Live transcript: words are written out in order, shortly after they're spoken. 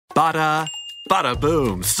Bada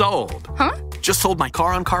boom, sold. Huh? Just sold my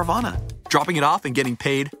car on Carvana. Dropping it off and getting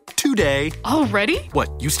paid today. Already?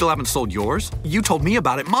 What, you still haven't sold yours? You told me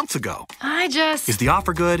about it months ago. Is the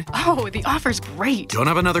offer good? Oh, the offer's great. Don't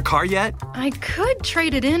have another car yet? I could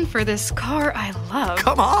trade it in for this car I love.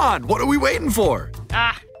 Come on, what are we waiting for?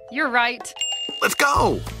 You're right. Let's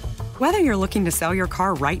go. Whether you're looking to sell your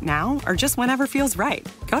car right now or just whenever feels right,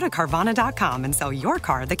 go to Carvana.com and sell your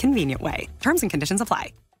car the convenient way. Terms and conditions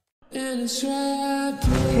apply. His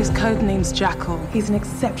code name's Jackal. He's an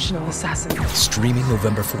exceptional assassin. Streaming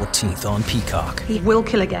November 14th on Peacock. He will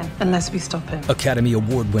kill again unless we stop him. Academy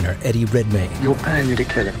Award winner Eddie Redmayne. You're paying me to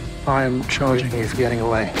kill him. I am charging you for getting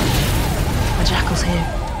away. The Jackal's here.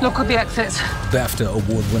 Look at the exits. BAFTA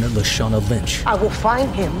Award winner Lashana Lynch. I will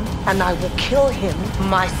find him and I will kill him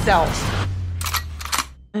myself.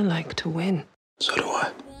 I like to win. So do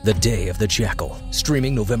I. The Day of the Jackal.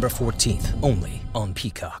 Streaming November 14th, only on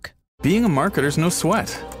Peacock. Being a marketer's no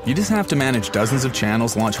sweat. You just have to manage dozens of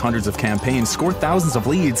channels, launch hundreds of campaigns, score thousands of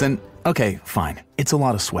leads, and okay, fine, it's a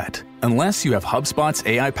lot of sweat. Unless you have HubSpot's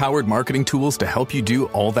AI-powered marketing tools to help you do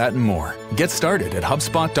all that and more. Get started at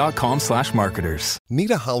HubSpot.com/marketers. Need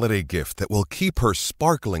a holiday gift that will keep her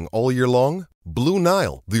sparkling all year long? Blue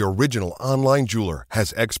Nile, the original online jeweler,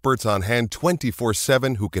 has experts on hand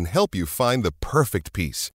 24/7 who can help you find the perfect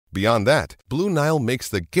piece. Beyond that, Blue Nile makes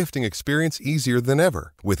the gifting experience easier than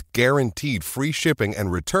ever with guaranteed free shipping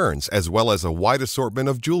and returns, as well as a wide assortment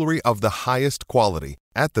of jewelry of the highest quality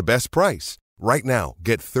at the best price. Right now,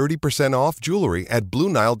 get 30% off jewelry at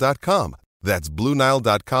BlueNile.com. That's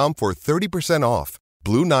BlueNile.com for 30% off.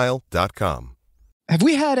 BlueNile.com. Have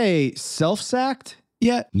we had a self-sacked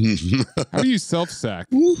yet? How do you self-sack?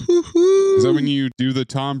 Is that when you do the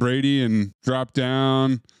Tom Brady and drop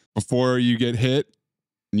down before you get hit?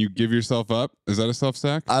 And you give yourself up? Is that a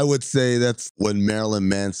self-sack? I would say that's when Marilyn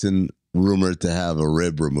Manson rumored to have a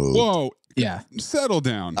rib removed. Whoa. Yeah. Settle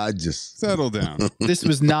down. Settle down. This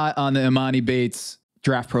was not on the Imani Bates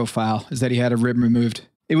draft profile, is that he had a rib removed.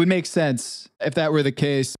 It would make sense if that were the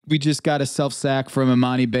case. We just got a self-sack from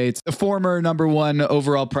Imani Bates, a former number 1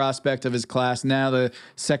 overall prospect of his class, now the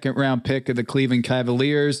 2nd-round pick of the Cleveland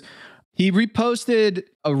Cavaliers. He reposted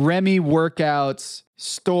a Remy Workouts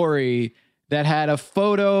story that had a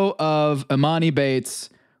photo of Imani Bates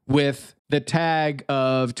with the tag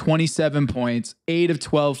of 27 points, 8 of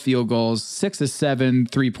 12 field goals, 6 of 7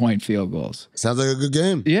 3-point field goals. Sounds like a good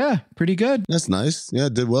game. Yeah, pretty good. That's nice. Yeah,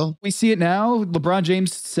 did well. We see it now. LeBron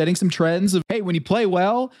James setting some trends of, hey, when you play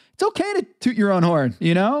well, it's okay to toot your own horn,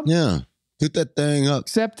 you know? Yeah, toot that thing up.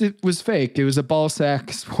 Except it was fake. It was a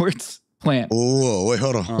Ballsack Sports plant. Oh, wait,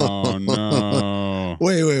 hold on. Oh, no.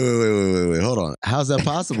 Wait. Hold on. How's that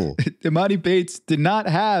possible? Imani Bates did not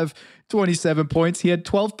have 27 points. He had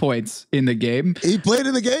 12 points in the game. He played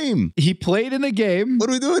in the game. What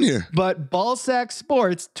are we doing here? But Ballsack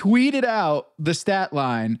Sports tweeted out the stat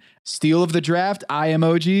line, steal of the draft, eye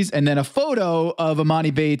emojis, and then a photo of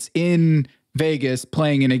Imani Bates in Vegas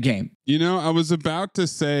playing in a game. You know, I was about to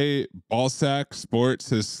say Ballsack Sports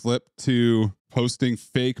has slipped to posting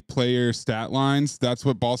fake player stat lines. That's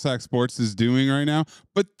what Ballsack Sports is doing right now.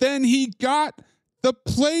 But then he got the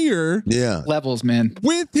player levels, man,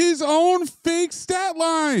 with his own fake stat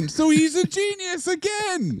line. So he's a genius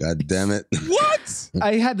again. God damn it. What?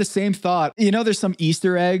 I had the same thought. You know, there's some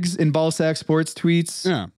Easter eggs in Ballsack Sports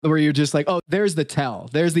tweets where you're just like, oh, there's the tell.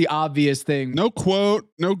 There's the obvious thing. No quote,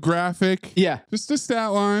 no graphic. Yeah. Just a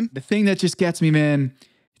stat line. The thing that just gets me, man,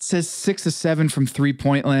 it says 6 of 7 from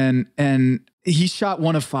 3-point land, and he shot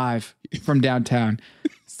 1 of 5 from downtown.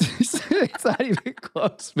 It's not even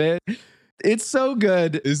close, man. It's so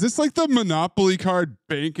good. Is this like the Monopoly card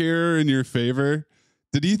bank error in your favor?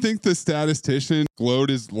 Did he think the statistician glowed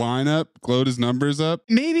his lineup, glowed his numbers up?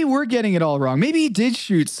 Maybe we're getting it all wrong. Maybe he did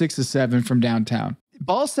shoot 6 of 7 from downtown.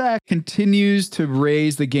 Ballsack continues to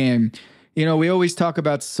raise the game. You know, we always talk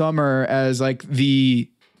about summer as like the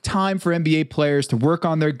time for NBA players to work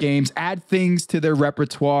on their games, add things to their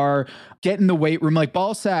repertoire, get in the weight room. Like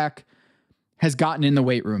Ballsack has gotten in the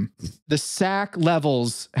weight room. The sack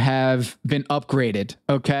levels have been upgraded,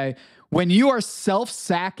 okay? When you are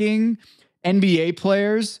self-sacking NBA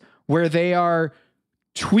players where they are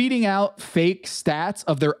tweeting out fake stats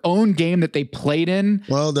of their own game that they played in.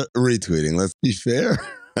 Well, they're retweeting. Let's be fair,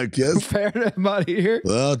 I guess. Fair to Imani here.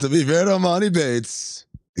 Well, to be fair to Imani Bates,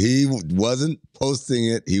 he wasn't posting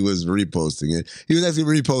it. He was reposting it. He was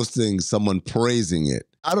actually reposting someone praising it.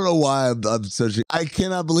 I don't know why I'm searching. I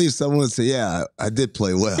cannot believe someone would say, yeah, I did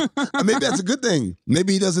play well. Maybe that's a good thing.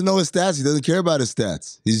 Maybe he doesn't know his stats. He doesn't care about his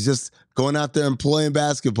stats. He's just going out there and playing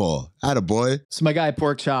basketball. Attaboy. So my guy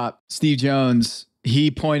Pork Chop, Steve Jones,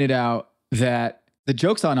 he pointed out that the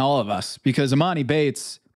joke's on all of us because Imani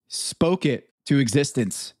Bates spoke it to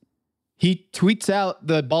existence. He tweets out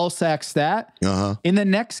the Ballsack stat. In the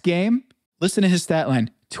next game, listen to his stat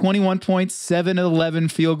line. 21 points, 7 of 11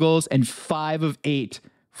 field goals, and 5 of 8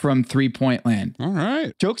 from three-point land. All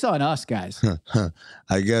right. Joke's on us, guys.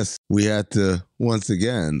 I guess we had to, once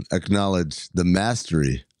again, acknowledge the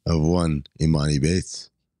mastery of one Imani Bates.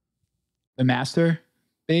 The master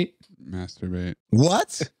bait? Masturbate.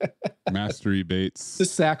 What? Mastery Bates. The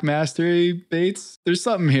sack mastery Bates. There's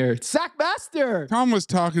something here. Sack master. Tom was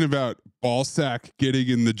talking about Ballsack getting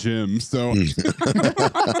in the gym, so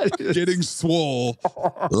getting swole.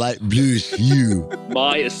 Light bluish hue.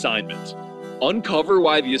 My assignment. Uncover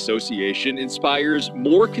why the association inspires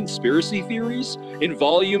more conspiracy theories in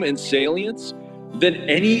volume and salience than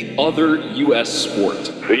any other U.S. sport.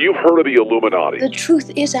 So you've heard of the Illuminati. The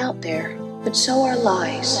truth is out there, but so are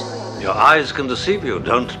lies. Your eyes can deceive you.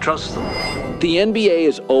 Don't trust them. The NBA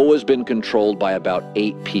has always been controlled by about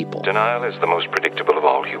 8 people. Denial is the most predictable of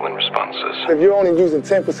all human responses. If you're only using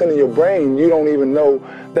 10% of your brain, you don't even know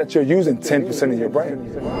that you're using 10% of your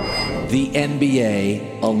brain. The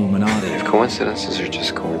NBA Illuminati. If coincidences are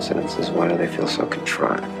just coincidences, why do they feel so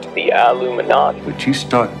contrived? The Illuminati. But you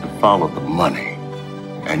start to follow the money,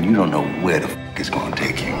 and you don't know where the it's going to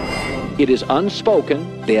take you. It is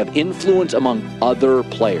unspoken. They have influence among other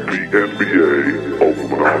players. The NBA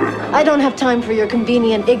Illuminati. I don't have time for your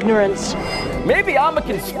convenient ignorance. Maybe I'm a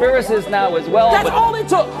conspiracist now as well. That's all it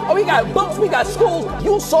took. Oh, we got books, we got schools.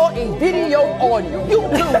 You saw a video on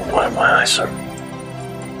YouTube. Why my eyes, sir?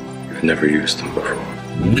 You've never used them before.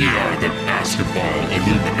 We are the basketball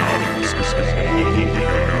Illuminati.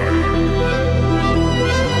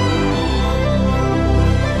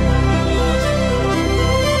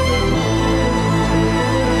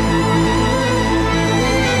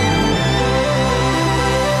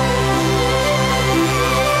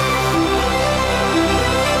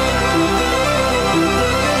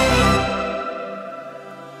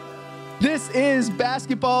 This is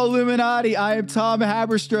Basketball Illuminati. I am Tom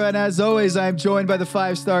Haberstra, and as always, I am joined by the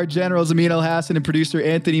 5-star generals Amin Al-Hassan and producer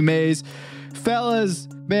Anthony Mays. Fellas,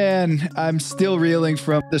 man, I'm still reeling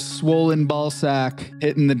from the swollen ball sack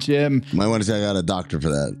hitting the gym. Might want to check out a doctor for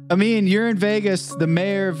that. Amin, you're in Vegas, the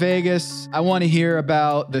mayor of Vegas. I want to hear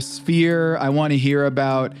about the Sphere. I want to hear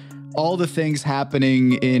about all the things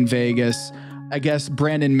happening in Vegas. I guess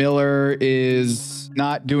Brandon Miller is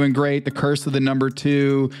not doing great. The curse of the number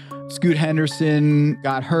 2. Scoot Henderson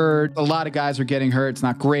got hurt. A lot of guys are getting hurt. It's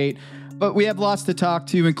not great. But we have lots to talk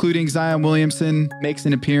to, including Zion Williamson makes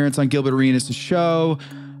an appearance on Gilbert Arenas' show.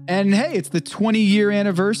 And hey, it's the 20-year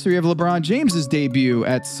anniversary of LeBron James's debut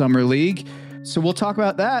at Summer League. So we'll talk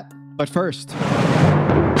about that. But first,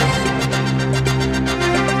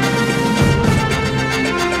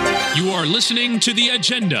 you are listening to The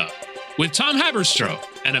Agenda with Tom Haberstroh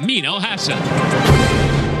and Amin Al-Hassan.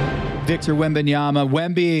 Victor Wembenyama,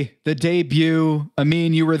 Wemby, the debut.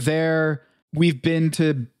 Amin, you were there. We've been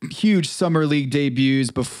to huge Summer League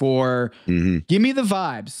debuts before. Give me the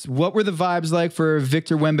vibes. What were the vibes like for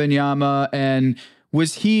Victor Wembenyama? And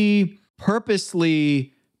was he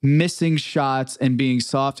purposely missing shots and being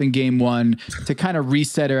soft in game 1 to kind of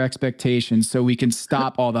reset our expectations so we can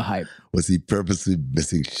stop all the hype? Was he purposely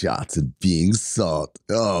missing shots and being soft?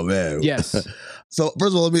 Oh, man. Yes. So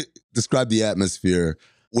first of all, let me describe the atmosphere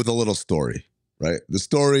with a little story, right? The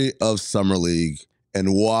story of Summer League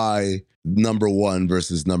and why number 1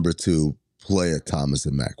 versus number 2 play at Thomas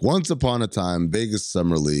and Mack. Once upon a time, Vegas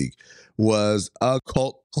Summer League was a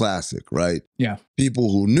cult classic, right? Yeah. People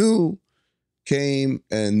who knew came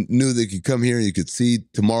and knew they could come here and you could see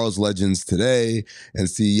tomorrow's legends today and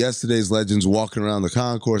see yesterday's legends walking around the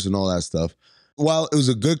concourse and all that stuff. While it was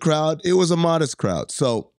a good crowd, it was a modest crowd.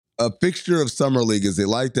 So a fixture of Summer League is they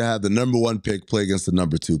like to have the number 1 pick play against the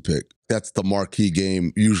number 2 pick. That's the marquee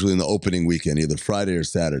game, usually in the opening weekend, either Friday or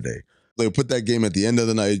Saturday. They put that game at the end of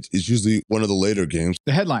the night. It's usually one of the later games.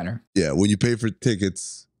 The headliner. Yeah, when you pay for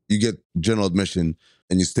tickets, you get general admission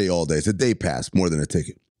and you stay all day. It's a day pass more than a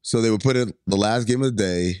ticket. So they would put it the last game of the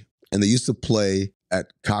day, and they used to play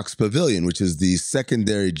at Cox Pavilion, which is the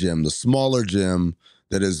secondary gym, the smaller gym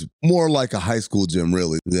that is more like a high school gym,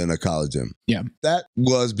 really, than a college gym. Yeah. That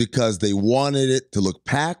was because they wanted it to look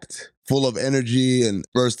packed, full of energy and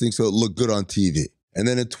bursting, so it looked good on TV. And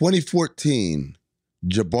then in 2014,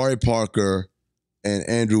 Jabari Parker and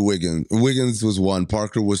Andrew Wiggins. Wiggins was 1,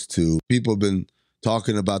 Parker was 2. People have been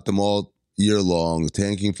talking about them all year long,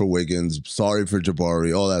 tanking for Wiggins, sorry for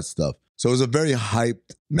Jabari, all that stuff. So it was a very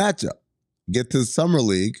hyped matchup. Get to the Summer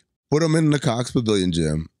League, put them in the Cox Pavilion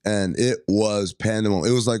gym, and it was pandemonium.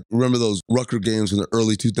 It was like, remember those Rucker games in the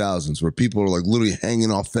early 2000s where people were like literally hanging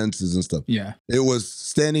off fences and stuff? Yeah. It was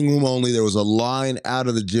standing room only. There was a line out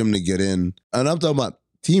of the gym to get in. And I'm talking about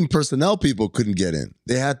team personnel people couldn't get in.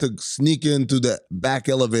 They had to sneak in through the back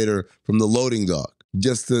elevator from the loading dock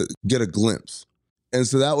just to get a glimpse. And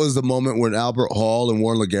so that was the moment when Albert Hall and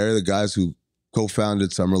Warren Legary, the guys who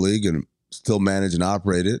co-founded Summer League and still manage and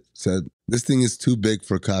operate it, said, this thing is too big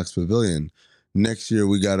for Cox Pavilion. Next year,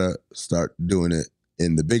 we got to start doing it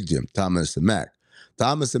in the big gym, Thomas and Mack.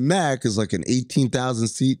 Thomas and Mack is like an 18,000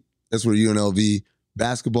 seat. That's where UNLV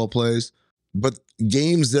basketball plays. But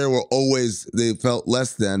games there were always, they felt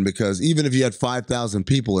less than, because even if you had 5,000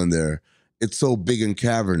 people in there, it's so big and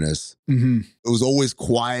cavernous. Mm-hmm. It was always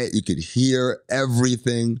quiet. You could hear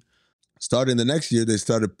everything. Starting the next year, they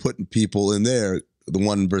started putting people in there, the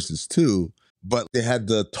 1 versus 2, but they had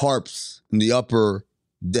the tarps in the upper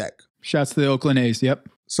deck. Shouts to the Oakland A's, yep.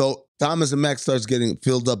 So Thomas and Mack starts getting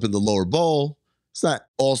filled up in the lower bowl. It's not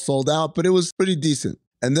all sold out, but it was pretty decent.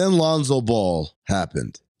 And then Lonzo Ball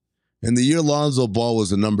happened. And the year Lonzo Ball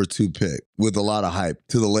was a number 2 pick with a lot of hype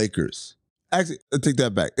to the Lakers. Actually, I take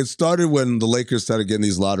that back. It started when the Lakers started getting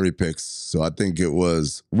these lottery picks. So I think it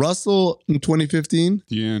was Russell in 2015.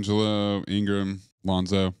 D'Angelo, Ingram,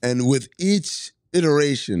 Lonzo. And with each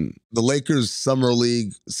iteration, the Lakers Summer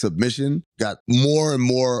League submission got more and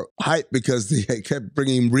more hype because they kept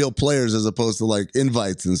bringing real players as opposed to like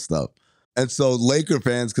invites and stuff. And so Laker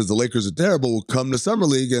fans, because the Lakers are terrible, would come to Summer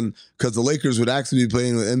League, and because the Lakers would actually be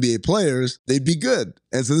playing with NBA players, they'd be good.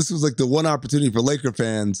 And so this was like the one opportunity for Laker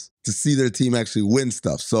fans to see their team actually win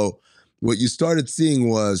stuff. So what you started seeing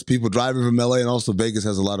was people driving from LA, and also Vegas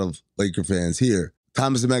has a lot of Laker fans here.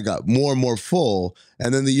 Thomas and Mack got more and more full.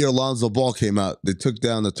 And then the year Lonzo Ball came out, they took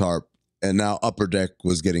down the tarp, and now Upper Deck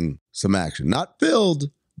was getting some action. Not filled,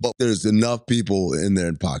 but there's enough people in there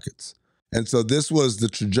in pockets. And so this was the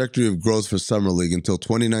trajectory of growth for Summer League until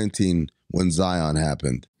 2019 when Zion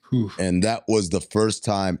happened. Oof. And that was the first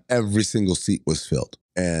time every single seat was filled.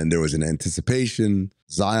 And there was an anticipation.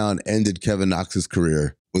 Zion ended Kevin Knox's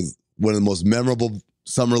career with one of the most memorable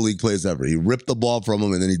Summer League plays ever. He ripped the ball from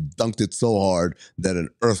him, and then he dunked it so hard that an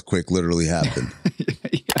earthquake literally happened.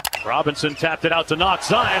 Robinson tapped it out to Knox.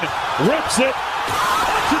 Zion rips it.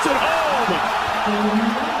 Punches it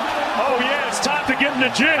home. Oh, yeah, it's time to get in the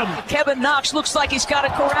gym. Kevin Knox looks like he's got a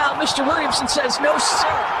corral. Mr. Williamson says, no, sir.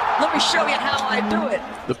 Let me show you how I do it.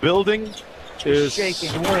 The building is shaking,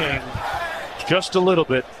 swaying just a little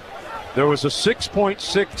bit. There was a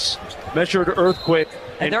 6.6 measured earthquake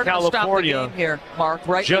in California stop the game here, Mark,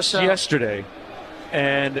 right? just yesterday.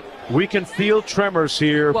 And we can feel tremors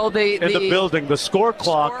here in the building. The score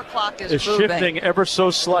clock is shifting ever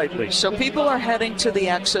so slightly. So people are heading to the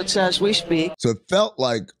exits as we speak. So it felt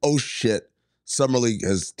like, oh shit, Summer League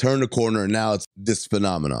has turned a corner and now it's this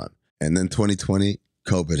phenomenon. And then 2020,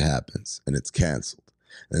 COVID happens and it's canceled.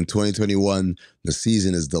 And 2021, the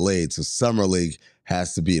season is delayed. So Summer League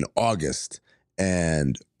has to be in August.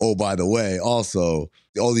 And oh, by the way, also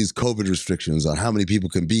all these COVID restrictions on how many people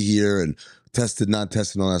can be here and tested, not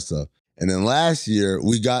tested, all that stuff. And then last year,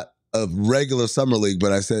 we got a regular Summer League,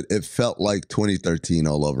 but I said it felt like 2013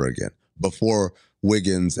 all over again, before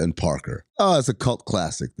Wiggins and Parker. Oh, it's a cult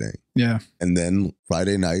classic thing. Yeah. And then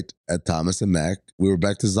Friday night at Thomas and Mack, we were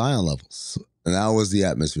back to Zion levels. And that was the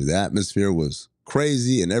atmosphere. The atmosphere was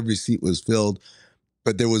crazy and every seat was filled,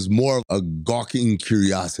 but there was more of a gawking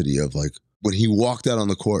curiosity of like, when he walked out on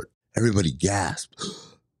the court, everybody gasped.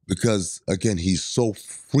 Because, again, he's so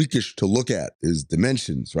freakish to look at, his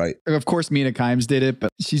dimensions, right? Of course, Mina Kimes did it,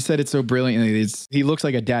 but she said it so brilliantly. He looks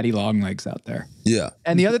like a daddy long legs out there. Yeah.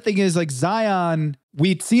 And the other thing is, like, Zion,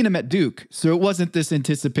 we'd seen him at Duke, so it wasn't this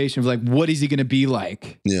anticipation of, like, what is he going to be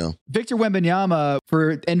like? Yeah. Victor Wembanyama,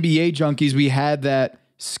 for NBA junkies, we had that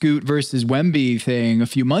Scoot versus Wemby thing a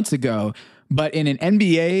few months ago. But in an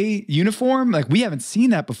NBA uniform, like, we haven't seen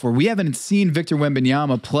that before. We haven't seen Victor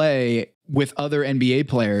Wembanyama play with other NBA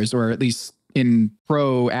players, or at least in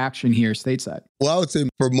pro action here stateside. Well, I would say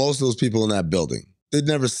for most of those people in that building, they'd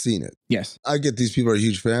never seen it. Yes. I get these people are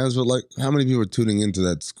huge fans, but like, how many people are tuning into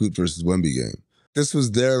that Scoot versus Wemby game? This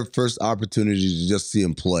was their first opportunity to just see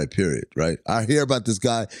him play, period, right? I hear about this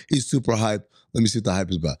guy. He's super hype. Let me see what the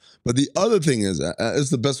hype is about. But the other thing is, it's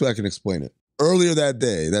the best way I can explain it. Earlier that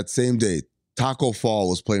day, that same day, Taco Fall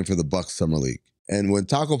was playing for the Bucks Summer League. And when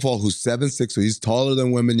Taco Fall, who's 7'6", so he's taller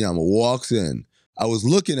than Wembenyama, walks in, I was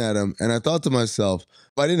looking at him and I thought to myself,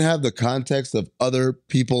 if I didn't have the context of other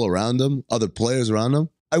people around him, other players around him,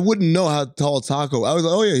 I wouldn't know how tall Taco. I was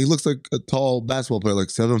like, oh yeah, he looks like a tall basketball player, like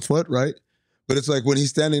 7 foot, right? But it's like when he's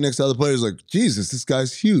standing next to other players, like, Jesus, this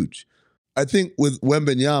guy's huge. I think with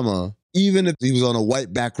Wembenyama, even if he was on a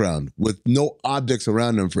white background with no objects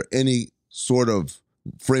around him for any sort of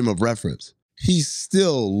frame of reference, he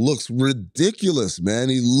still looks ridiculous, man.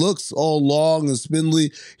 He looks all long and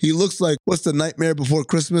spindly. He looks like, what's the Nightmare Before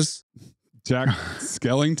Christmas? Jack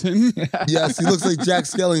Skellington? Yes, he looks like Jack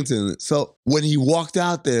Skellington. So when he walked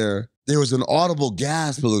out there, there was an audible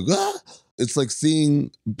gasp. Like, ah! It's like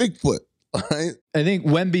seeing Bigfoot, right? I think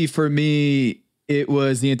Wemby, for me, it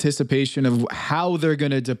was the anticipation of how they're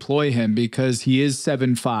going to deploy him because he is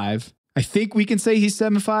 7'5". I think we can say he's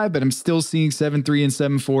 7'5", but I'm still seeing 7'3"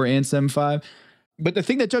 and 7'4" and 7'5". But the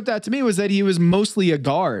thing that jumped out to me was that he was mostly a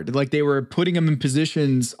guard. Like they were putting him in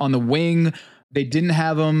positions on the wing. They didn't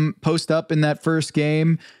have him post up in that first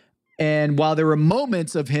game. And while there were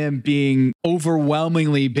moments of him being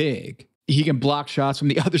overwhelmingly big, he can block shots from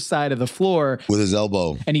the other side of the floor. With his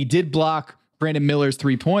elbow. And he did block Brandon Miller's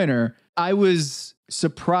three-pointer. I was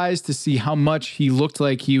surprised to see how much he looked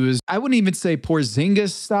like he was, I wouldn't even say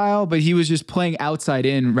Porzingis style, but he was just playing outside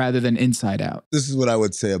in rather than inside out. This is what I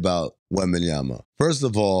would say about Wembenyama. First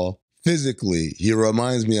of all, physically, he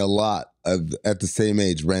reminds me a lot of, at the same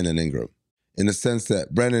age, Brandon Ingram, in the sense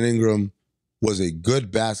that Brandon Ingram was a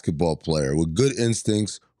good basketball player with good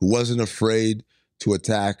instincts, who wasn't afraid to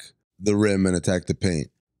attack the rim and attack the paint.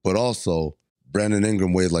 But also, Brandon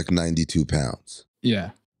Ingram weighed like 92 pounds.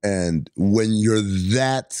 Yeah. And when you're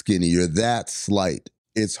that skinny, you're that slight,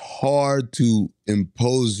 it's hard to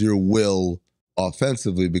impose your will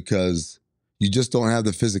offensively because you just don't have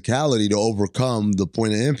the physicality to overcome the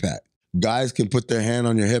point of impact. Guys can put their hand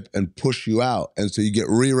on your hip and push you out. And so you get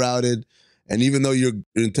rerouted. And even though your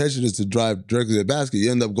intention is to drive directly to the basket, you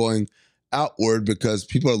end up going outward because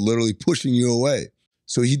people are literally pushing you away.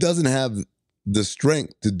 So he doesn't have the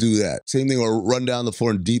strength to do that. Same thing, or run down the floor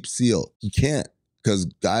and deep seal. He can't. Because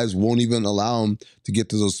guys won't even allow him to get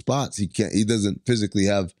to those spots. He can't. He doesn't physically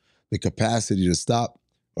have the capacity to stop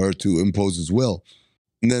or to impose his will.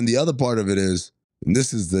 And then the other part of it is, and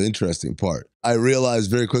this is the interesting part, I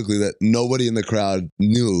realized very quickly that nobody in the crowd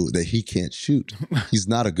knew that he can't shoot. He's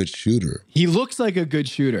not a good shooter. He looks like a good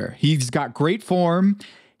shooter. He's got great form.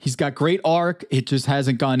 He's got great arc. It just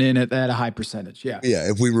hasn't gone in at a high percentage. Yeah. Yeah.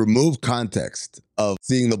 If we remove context of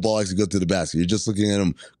seeing the ball actually go to the basket, you're just looking at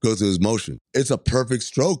him go through his motion. It's a perfect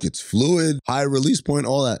stroke. It's fluid, high release point,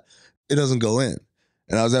 all that. It doesn't go in.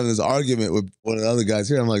 And I was having this argument with one of the other guys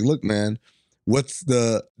here. I'm like, look, man, what's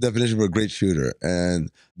the definition of a great shooter? And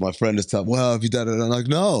my friend is telling, well, if you did it, I'm like,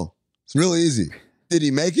 no, it's real easy. Did he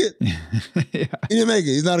make it? Yeah. He didn't make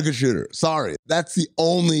it. He's not a good shooter. Sorry. That's the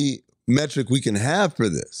only metric we can have for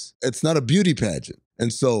this. It's not a beauty pageant.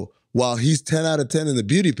 And so while he's 10 out of 10 in the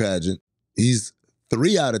beauty pageant, he's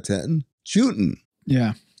 3 out of 10 shooting.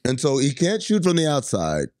 Yeah. And so he can't shoot from the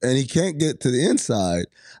outside and he can't get to the inside.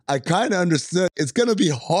 I kind of understood it's going to be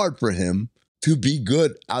hard for him to be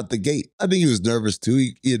good out the gate. I think he was nervous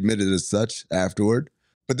too. He admitted as such afterward.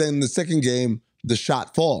 But then the second game, the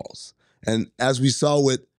shot falls. And as we saw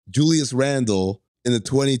with Julius Randle in the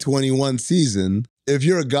 2021 season, if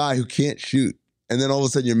you're a guy who can't shoot and then all of a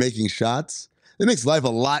sudden you're making shots, it makes life a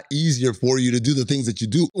lot easier for you to do the things that you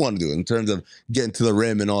do want to do in terms of getting to the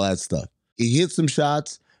rim and all that stuff. He hit some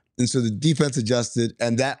shots, and so the defense adjusted,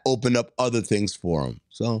 and that opened up other things for him.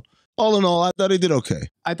 So all in all, I thought he did okay.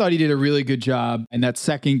 I thought he did a really good job in that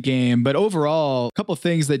second game. But overall, a couple of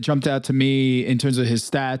things that jumped out to me in terms of his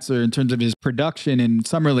stats or in terms of his production in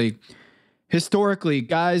Summer League. Historically,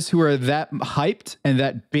 guys who are that hyped and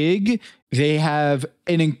that big, they have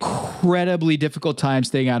an incredibly difficult time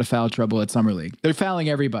staying out of foul trouble at Summer League. They're fouling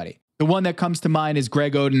everybody. The one that comes to mind is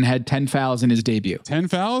Greg Oden had 10 fouls in his debut. 10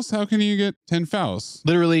 fouls? How can you get 10 fouls?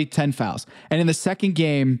 Literally 10 fouls. And in the second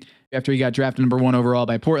game, after he got drafted #1 overall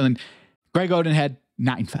by Portland, Greg Oden had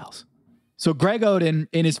 9 fouls. So Greg Oden,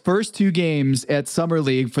 in his first 2 games at Summer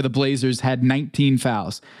League for the Blazers, had 19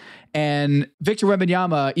 fouls. And Victor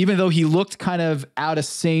Wembanyama, even though he looked kind of out of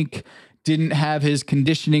sync, didn't have his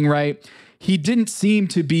conditioning right, he didn't seem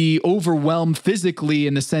to be overwhelmed physically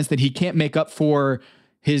in the sense that he can't make up for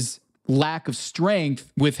his lack of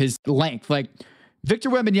strength with his length. Like, Victor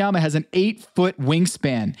Wembanyama has an 8-foot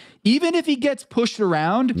wingspan. Even if he gets pushed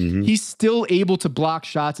around, he's still able to block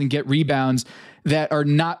shots and get rebounds that are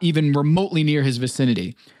not even remotely near his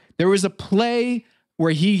vicinity. There was a play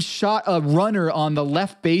where he shot a runner on the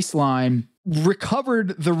left baseline,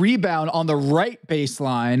 recovered the rebound on the right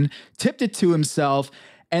baseline, tipped it to himself,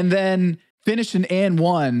 and then finished an and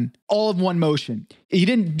one, all of one motion. He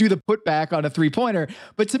didn't do the putback on a 3-pointer,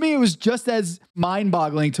 but to me, it was just as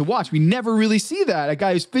mind-boggling to watch. We never really see that. A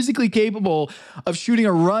guy who's physically capable of shooting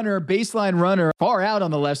a runner, baseline runner, far out on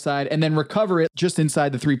the left side, and then recover it just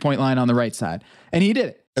inside the 3-point line on the right side. And he did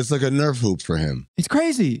it. It's like a Nerf hoop for him. It's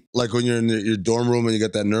crazy. Like when you're in your dorm room and you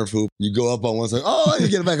got that Nerf hoop, you go up on one side, you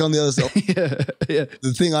get it back on the other side. Yeah.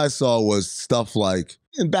 The thing I saw was stuff like,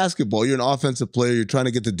 in basketball, you're an offensive player, you're trying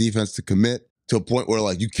to get the defense to commit to a point where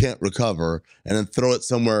like you can't recover and then throw it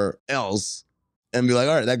somewhere else and be like,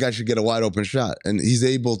 all right, that guy should get a wide open shot. And he's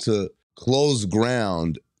able to close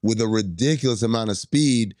ground with a ridiculous amount of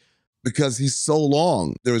speed because he's so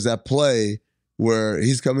long. There was that play where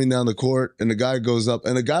he's coming down the court and the guy goes up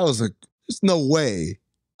and the guy was like, there's no way.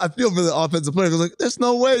 I feel for the offensive player. He was like, there's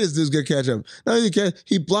no way this dude's going to catch him. No, he can't.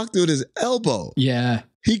 He blocked it with his elbow. Yeah.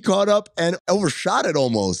 He caught up and overshot it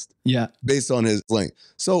almost. Yeah. Based on his length.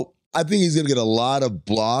 So I think he's going to get a lot of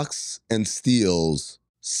blocks and steals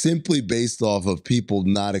simply based off of people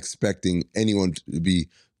not expecting anyone to be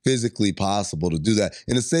physically possible to do that.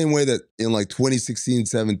 In the same way that in like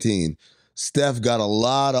 2016-17, Steph got a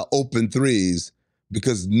lot of open threes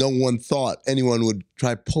because no one thought anyone would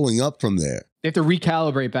try pulling up from there. They have to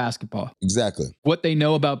recalibrate basketball. Exactly. What they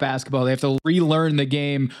know about basketball. They have to relearn the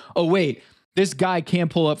game. Oh, wait, this guy can't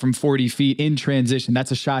pull up from 40 feet in transition.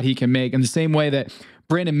 That's a shot he can make. In the same way that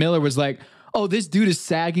Brandon Miller was like, oh, this dude is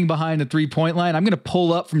sagging behind the 3-point line. I'm going to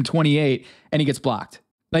pull up from 28, and he gets blocked.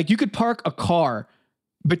 Like, you could park a car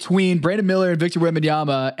between Brandon Miller and Victor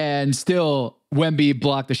Wembanyama, and still Wemby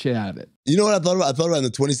blocked the shit out of it. You know what I thought about? I thought about in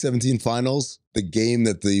the 2017 finals, the game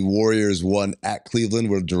that the Warriors won at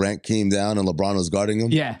Cleveland where Durant came down and LeBron was guarding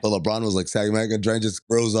him. Yeah. But LeBron was like sagging back and Durant just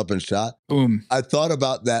rose up and shot. Boom. I thought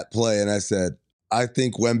about that play and I said, I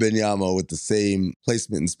think Wembenyama with the same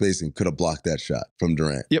placement and spacing could have blocked that shot from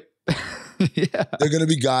Durant. Yep. Yeah. There are going to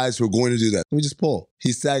be guys who are going to do that. Let me just pull.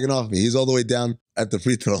 He's sagging off me. He's all the way down at the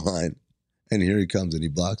free throw line. And here he comes and he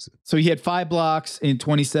blocks it. So he had 5 blocks in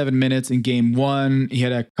 27 minutes in game 1. He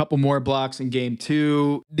had a couple more blocks in game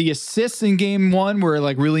 2. The assists in game 1 were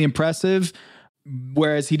like really impressive,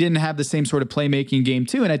 whereas he didn't have the same sort of playmaking in game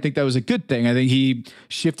 2. And I think that was a good thing. I think he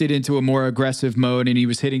shifted into a more aggressive mode and he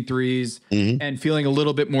was hitting threes and feeling a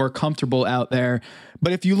little bit more comfortable out there.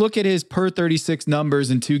 But if you look at his per 36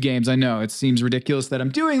 numbers in 2 games, I know it seems ridiculous that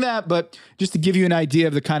I'm doing that, but just to give you an idea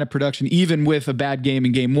of the kind of production, even with a bad game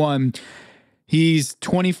in game 1, he's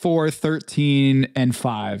 24, 13, and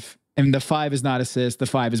 5. And the 5 is not assists. The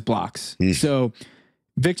 5 is blocks. So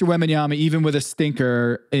Victor Wembanyama, even with a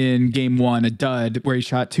stinker in game 1, a dud where he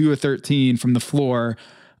shot 2 of 13 from the floor,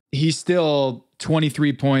 he's still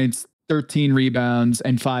 23 points, 13 rebounds,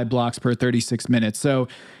 and 5 blocks per 36 minutes. So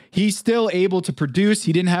he's still able to produce.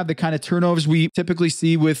 He didn't have the kind of turnovers we typically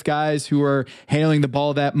see with guys who are handling the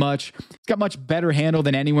ball that much. He's got much better handle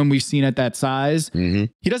than anyone we've seen at that size. He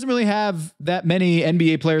doesn't really have that many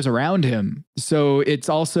NBA players around him. So it's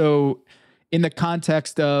also in the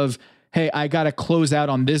context of, hey, I got to close out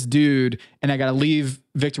on this dude and I got to leave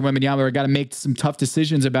Victor Wembanyama, or I got to make some tough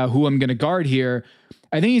decisions about who I'm going to guard here.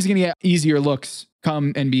 I think he's going to get easier looks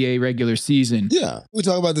come NBA regular season. Yeah. We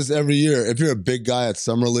talk about this every year. If you're a big guy at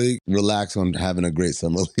Summer League, relax on having a great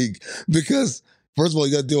Summer League because first of all,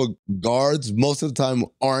 you got to deal with guards. Most of the time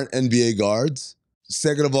aren't NBA guards.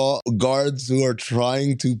 Second of all, guards who are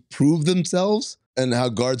trying to prove themselves. And how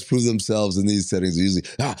guards prove themselves in these settings are usually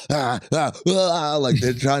like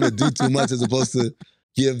they're trying to do too much as opposed to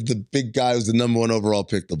give the big guy who's the number 1 overall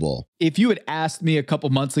pick the ball. If you had asked me a couple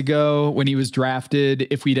months ago when he was drafted,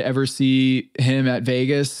 if we'd ever see him at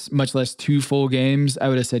Vegas, much less 2 full games, I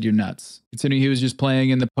would have said you're nuts. Considering he was just playing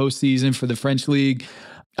in the postseason for the French League,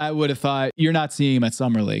 I would have thought you're not seeing him at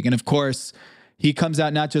Summer League. And of course, he comes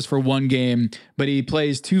out not just for 1 game, but he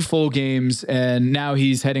plays 2 full games, and now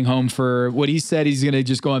he's heading home for what he said he's going to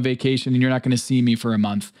just go on vacation, and you're not going to see me for a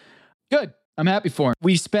month. Good. I'm happy for him.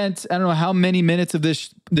 We spent, I don't know how many minutes of this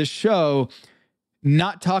show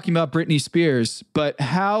not talking about Britney Spears, but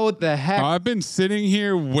how the heck... I've been sitting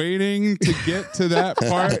here waiting to get to that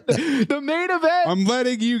part. The main event. I'm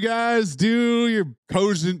letting you guys do your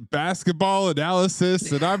cogent basketball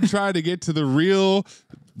analysis, and I'm trying to get to the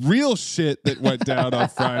real shit that went down on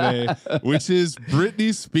Friday, which is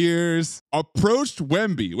Britney Spears approached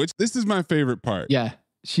Wemby, which this is my favorite part. Yeah.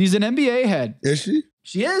 She's an NBA head. Is she?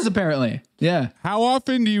 She is, apparently. Yeah. How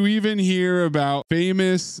often do you even hear about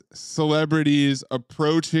famous celebrities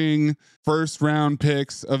approaching first round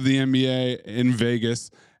picks of the NBA in Vegas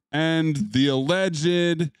and the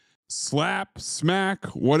alleged slap, smack,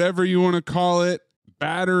 whatever you want to call it,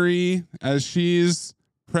 battery, as she's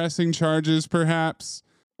pressing charges perhaps,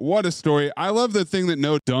 what a story. I love the thing that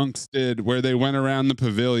No Dunks did where they went around the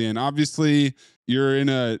pavilion. Obviously, you're in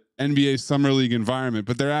a NBA Summer League environment,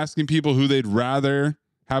 but they're asking people who they'd rather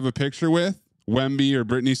have a picture with, Wemby or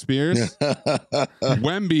Britney Spears.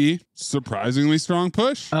 Wemby, surprisingly strong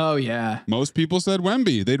push. Oh, yeah. Most people said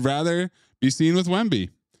Wemby. They'd rather be seen with Wemby,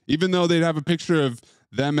 even though they'd have a picture of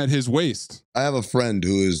them at his waist. I have a friend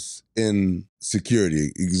who is in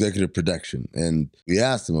security, executive protection, and we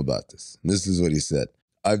asked him about this. And this is what he said.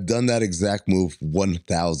 I've done that exact move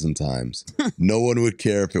 1,000 times. No one would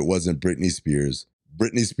care if it wasn't Britney Spears.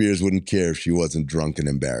 Britney Spears wouldn't care if she wasn't drunk and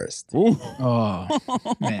embarrassed. Ooh. Oh,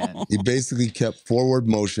 man. He basically kept forward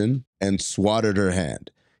motion and swatted her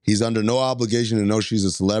hand. He's under no obligation to know she's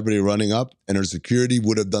a celebrity running up, and her security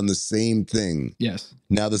would have done the same thing. Yes.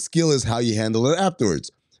 Now, the skill is how you handle it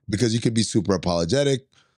afterwards, because you could be super apologetic,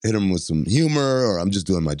 hit him with some humor, or I'm just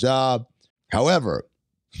doing my job. However,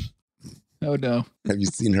 oh no, have you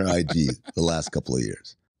seen her IG the last couple of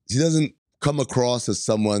years? She doesn't come across as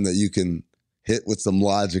someone that you can hit with some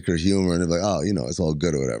logic or humor and they're like, oh, you know, it's all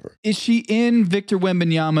good or whatever. Is she in Victor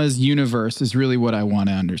Wembanyama's universe is really what I want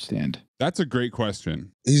to understand. That's a great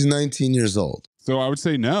question. He's 19 years old. So I would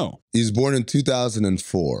say no. He's born in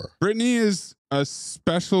 2004. Britney is a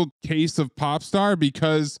special case of pop star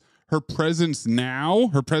because her presence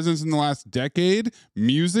now, her presence in the last decade,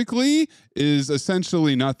 musically, is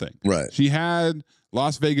essentially nothing. Right. She had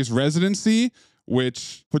Las Vegas residency,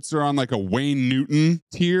 which puts her on like a Wayne Newton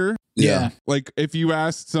tier. Yeah. Like if you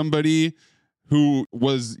asked somebody who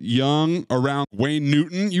was young around Wayne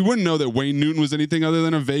Newton, you wouldn't know that Wayne Newton was anything other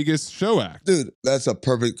than a Vegas show act. Dude, that's a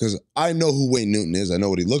perfect, because I know who Wayne Newton is. I know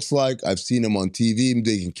what he looks like. I've seen him on TV,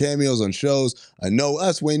 making cameos on shows. I know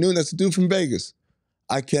that's Wayne Newton. That's the dude from Vegas.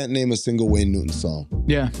 I can't name a single Wayne Newton song.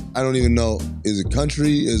 Yeah. I don't even know, is it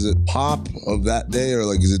country? Is it pop of that day? Or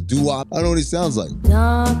like, is it doo-wop? I don't know what he sounds like.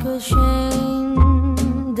 Darker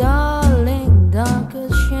shame, darling, darker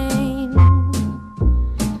shame.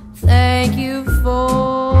 Thank you for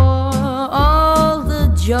all the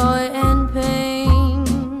joy and pain.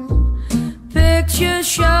 Picture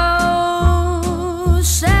show,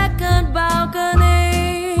 second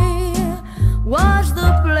balcony was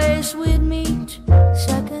the place we'd meet.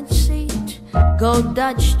 Second seat, go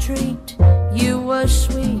Dutch treat. You were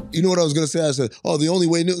sweet. You know what I was going to say? I said, oh, the only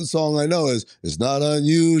Wayne Newton song I know is It's Not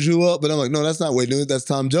Unusual. But I'm like, no, that's not Wayne Newton. That's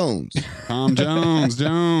Tom Jones. Tom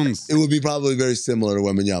Jones. It would be probably very similar to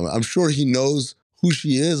Wembenyama. I'm sure he knows who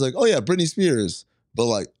she is. Like, oh, yeah, Britney Spears. But,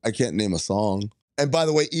 like, I can't name a song. And by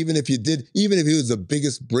the way, even if he was the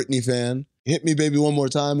biggest Britney fan, Hit Me Baby One More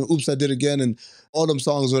Time, and Oops, I Did Again, and all them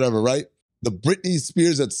songs, whatever, right? The Britney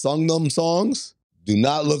Spears that sung them songs do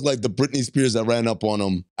not look like the Britney Spears that ran up on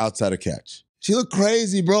them outside a catch. She looked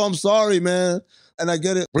crazy, bro. I'm sorry, man. And I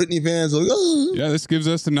get it. Britney fans are like, oh. Yeah, this gives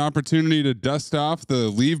us an opportunity to dust off the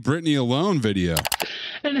Leave Britney Alone video.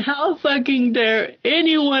 And how fucking dare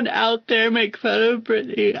anyone out there make fun of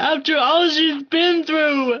Britney after all she's been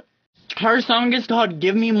through? Her song is called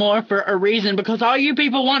Give Me More for a reason, because all you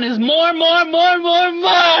people want is more, more, more, more,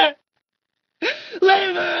 more.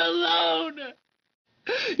 Leave her alone.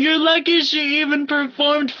 You're lucky she even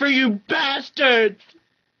performed for you bastards.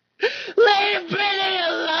 Leave Britney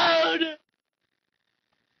alone.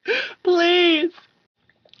 Please.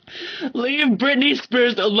 Leave Britney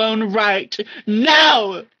Spears alone right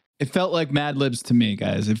now. It felt like Mad Libs to me,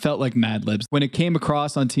 guys. It felt like Mad Libs. When it came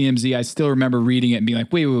across on TMZ, I still remember reading it and being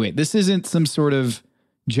like, wait. This isn't some sort of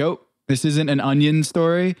joke. This isn't an Onion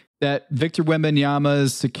story. That Victor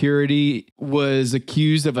Wembanyama's security was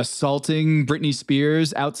accused of assaulting Britney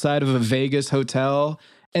Spears outside of a Vegas hotel.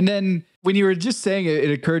 And then when you were just saying it,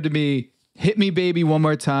 it occurred to me, Hit Me Baby One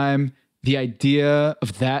More Time, the idea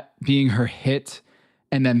of that being her hit,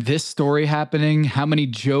 and then this story happening, how many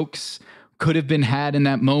jokes could have been had in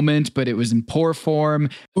that moment, but it was in poor form.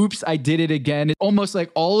 Oops, I Did It Again. It's almost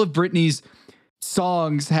like all of Britney's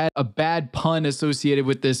songs had a bad pun associated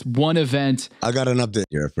with this one event. I got an update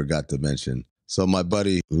here I forgot to mention. So my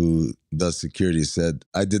buddy who does security said,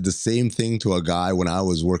 I did the same thing to a guy when I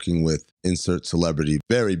was working with insert celebrity,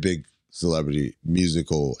 very big celebrity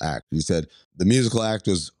musical act. He said the musical act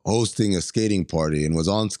was hosting a skating party and was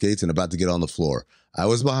on skates and about to get on the floor. I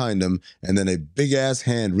was behind him, and then a big-ass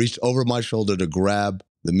hand reached over my shoulder to grab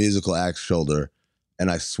the musical act's shoulder, and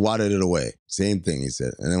I swatted it away. Same thing, he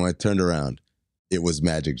said. And then when I turned around, it was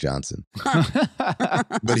Magic Johnson.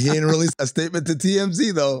 But he ain't released a statement to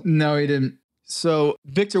TMZ, though. No, he didn't. So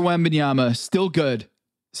Victor Wembanyama, still good.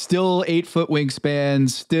 Still 8-foot wingspan,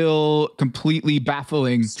 still completely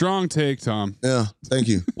baffling. Strong take, Tom. Yeah, thank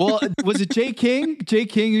you. Well, was it Jay King? Jay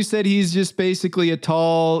King who said he's just basically a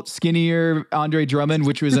tall, skinnier Andre Drummond,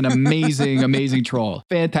 which was an amazing, amazing troll.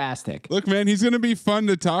 Fantastic. Look, man, he's going to be fun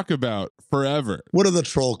to talk about forever. What are the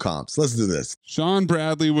troll comps? Let's do this. Sean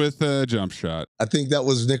Bradley with a jump shot. I think that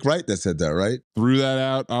was Nick Wright that said that, right? Threw that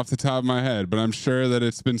out off the top of my head, but I'm sure that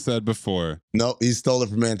it's been said before. No, he stole it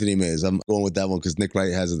from Anthony Mays. I'm going with that one because Nick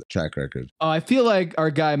Wright has a track record. I feel like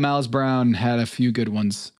our guy Miles Brown had a few good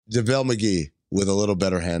ones. JaVale McGee with a little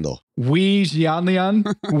better handle. Oui,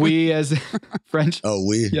 Jianlian. Oui as French. Oh,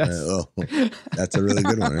 oui? Yes. That's a really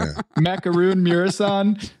good one, yeah. Macaroon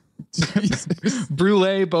Murasan.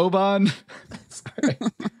 Brûlé Boban. Sorry.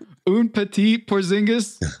 Un Petit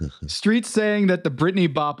Porzingis. Street saying that the Britney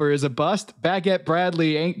bopper is a bust. Baguette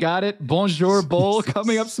Bradley ain't got it. Bonjour Bull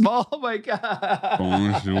coming up small. Oh my God.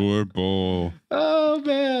 Bonjour Bull. Oh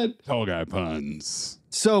man. Tall guy puns.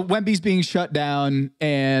 So Wemby's being shut down,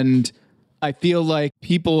 and I feel like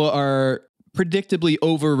people are predictably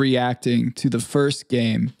overreacting to the first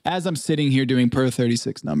game. As I'm sitting here doing per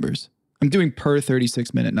 36 numbers. I'm doing per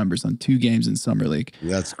 36-minute numbers on 2 games in Summer League.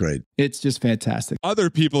 That's great. It's just fantastic.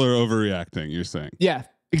 Other people are overreacting, you're saying? Yeah,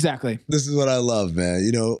 exactly. This is what I love, man.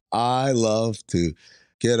 You know, I love to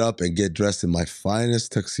get up and get dressed in my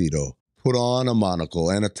finest tuxedo, put on a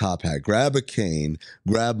monocle and a top hat, grab a cane,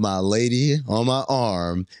 grab my lady on my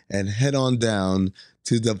arm, and head on down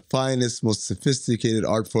to the finest, most sophisticated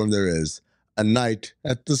art form there is. A night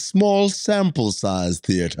at the small sample size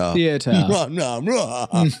theater.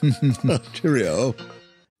 Cheerio.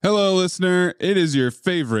 Hello, listener. It is your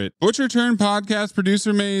favorite Butcher Turn podcast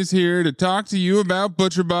producer Maze here to talk to you about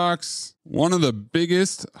ButcherBox. One of the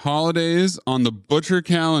biggest holidays on the Butcher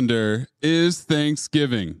calendar is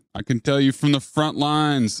Thanksgiving. I can tell you from the front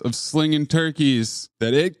lines of slinging turkeys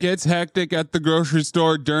that it gets hectic at the grocery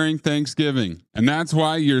store during Thanksgiving. And that's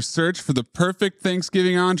why your search for the perfect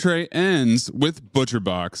Thanksgiving entree ends with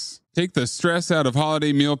ButcherBox. Take the stress out of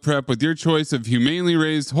holiday meal prep with your choice of humanely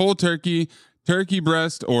raised whole turkey, turkey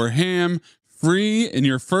breast, or ham, free in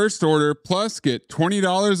your first order, plus get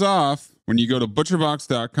 $20 off when you go to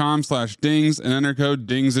butcherbox.com/dings and enter code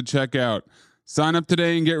DINGS at checkout. Sign up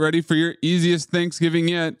today and get ready for your easiest Thanksgiving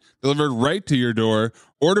yet, delivered right to your door.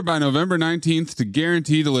 Order by November 19th to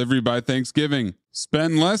guarantee delivery by Thanksgiving.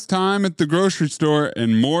 Spend less time at the grocery store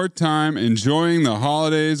and more time enjoying the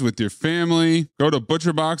holidays with your family. Go to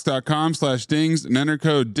butcherbox.com/dings and enter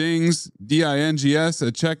code DINGS, DINGS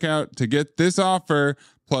at checkout to get this offer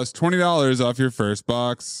plus $20 off your first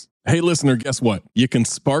box. Hey, listener, guess what? You can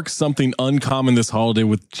spark something uncommon this holiday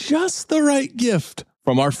with just the right gift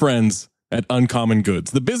from our friends at Uncommon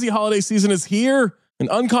Goods. The busy holiday season is here, and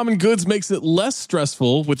Uncommon Goods makes it less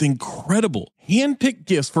stressful with incredible hand-picked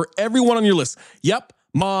gifts for everyone on your list. Yep,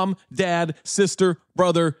 mom, dad, sister,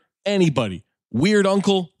 brother, anybody. Weird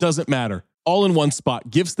uncle, doesn't matter. All in one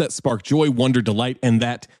spot. Gifts that spark joy, wonder, delight, and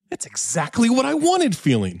that's exactly what I wanted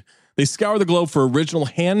feeling. They scour the globe for original,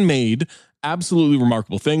 handmade, absolutely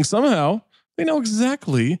remarkable things. Somehow, they know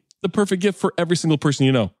exactly the perfect gift for every single person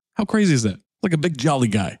you know. How crazy is that? Like a big jolly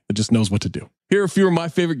guy that just knows what to do. Here are a few of my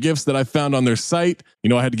favorite gifts that I found on their site. You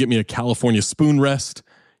know, I had to get me a California spoon rest.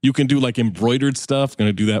 You can do like embroidered stuff. I'm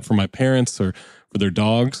going to do that for my parents or for their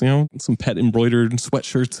dogs, you know, some pet embroidered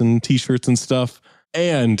sweatshirts and t-shirts and stuff.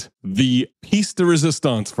 And the piece de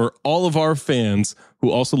resistance for all of our fans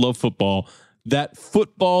who also love football, that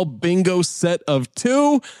football bingo set of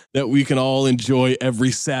 2 that we can all enjoy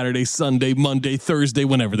every Saturday, Sunday, Monday, Thursday,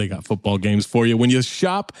 whenever they got football games for you. When you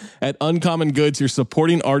shop at Uncommon Goods, you're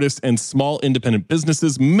supporting artists and small independent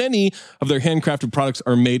businesses. Many of their handcrafted products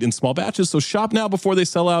are made in small batches, so shop now before they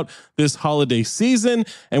sell out this holiday season.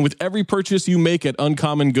 And with every purchase you make at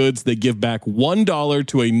Uncommon Goods, they give back $1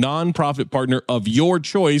 to a nonprofit partner of your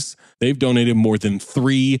choice. They've donated more than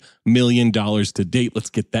 $3 million to date.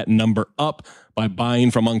 Let's get that number up by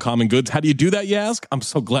buying from Uncommon Goods. How do you do that, you ask? I'm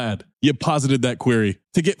so glad you posited that query.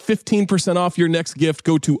 To get 15% off your next gift,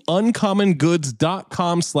 go to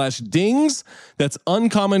uncommongoods.com/dings. That's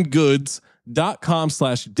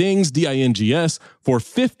uncommongoods.com/dings, DINGS, for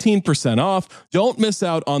 15% off. Don't miss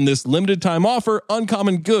out on this limited time offer.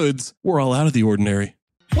 Uncommon Goods, we're all out of the ordinary.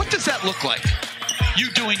 What does that look like? You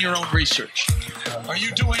doing your own research? Are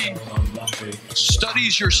you doing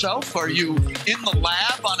studies yourself? Are you in the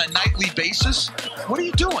lab on a nightly basis? What are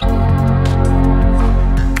you doing?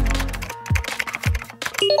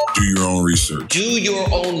 Do your own research. Do your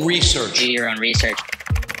own research. Do your own research.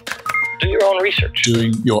 Do your own research.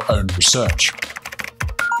 Doing your own research.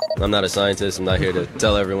 I'm not a scientist. I'm not here to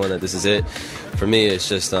tell everyone that this is it. For me, it's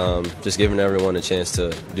just giving everyone a chance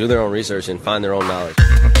to do their own research and find their own knowledge.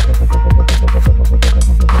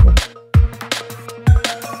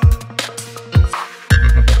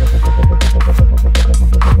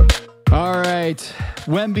 All right.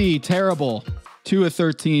 Wemby, terrible. 2 of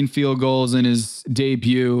 13 field goals in his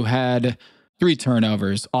debut, had 3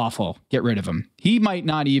 turnovers. Awful. Get rid of him. He might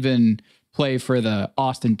not even play for the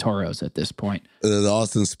Austin Toros at this point. The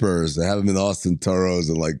Austin Spurs. They haven't been the Austin Toros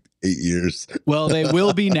in like 8 years. Well, they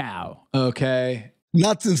will be now. Okay.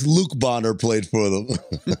 Not since Luke Bonner played for them.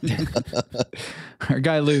 Our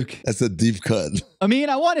guy Luke. That's a deep cut. I mean,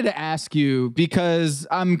 I wanted to ask you because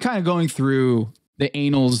I'm kind of going through the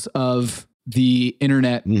annals of the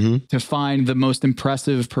internet to find the most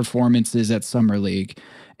impressive performances at Summer League.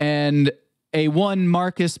 And a one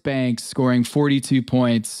Marcus Banks scoring 42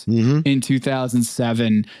 points in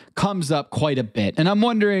 2007 comes up quite a bit. And I'm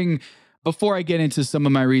wondering, before I get into some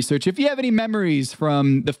of my research, if you have any memories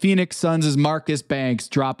from the Phoenix Suns' Marcus Banks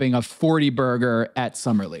dropping a 40 burger at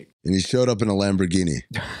Summer League. And he showed up in a Lamborghini.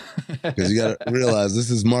 Because you got to realize this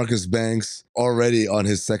is Marcus Banks already on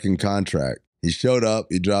his second contract. He showed up,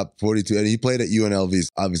 he dropped 42, and he played at UNLV.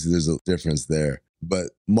 Obviously, there's a difference there.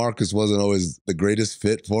 But Marcus wasn't always the greatest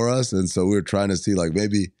fit for us. And so we were trying to see, like,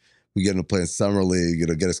 maybe we get him to play in Summer League,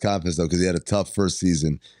 get his confidence up, because he had a tough first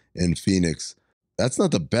season in Phoenix. That's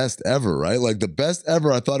not the best ever, right? Like, the best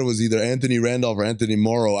ever, I thought it was either Anthony Randolph or Anthony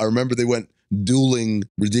Morrow. I remember they went dueling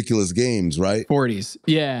ridiculous games, right? 40s.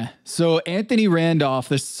 Yeah. So Anthony Randolph,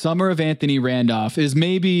 the summer of Anthony Randolph is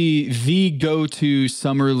maybe the go-to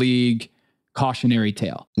Summer League cautionary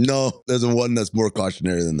tale. No, there's one that's more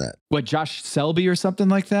cautionary than that. What, Josh Selby or something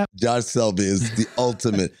like that? Josh Selby is the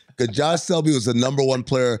ultimate. Because Josh Selby was the number 1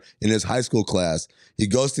 player in his high school class. He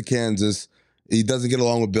goes to Kansas. He doesn't get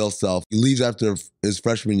along with Bill Self. He leaves after his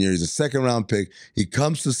freshman year. He's a second-round pick. He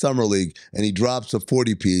comes to Summer League, and he drops a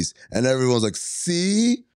 40-piece. And everyone's like,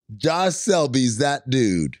 see? Josh Selby's that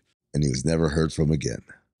dude. And he was never heard from again.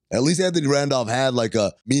 At least Anthony Randolph had like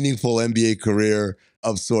a meaningful NBA career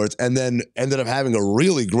of sorts, and then ended up having a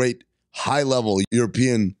really great high-level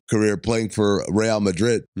European career playing for Real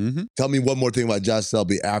Madrid. Tell me one more thing about Josh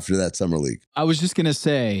Selby after that Summer League. I was just going to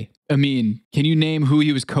say, I mean, can you name who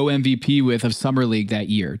he was co-MVP with of Summer League that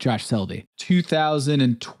year, Josh Selby?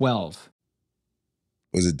 2012.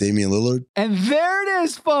 Was it Damian Lillard? And there it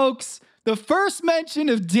is, folks. The first mention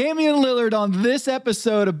of Damian Lillard on this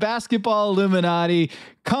episode of Basketball Illuminati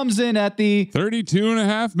comes in at the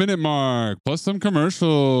 32.5-minute mark, plus some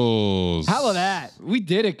commercials. How about that? We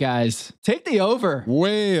did it, guys. Take the over.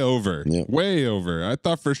 Way over. Yep. Way over. I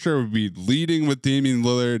thought for sure we'd be leading with Damian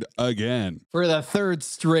Lillard again. For the 3rd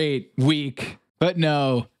straight week. But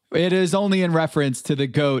no, it is only in reference to the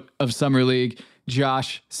GOAT of Summer League,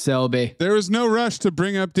 Josh Selby. There was no rush to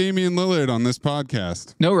bring up Damian Lillard on this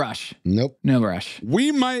podcast. No rush. Nope. No rush.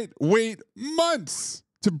 We might wait months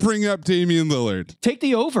to bring up Damian Lillard. Take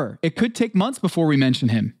the over. It could take months before we mention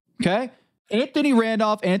him. Okay? Anthony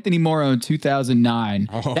Randolph, Anthony Morrow in 2009.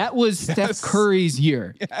 Oh, that was Steph Curry's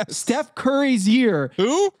year. Yes. Steph Curry's year.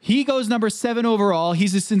 Who? He goes number 7 overall.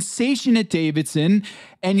 He's a sensation at Davidson,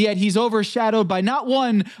 and yet he's overshadowed by not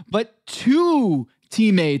one, but 2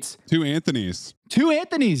 teammates. 2 Anthonys. 2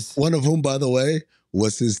 Anthonys. One of whom, by the way,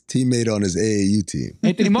 was his teammate on his AAU team.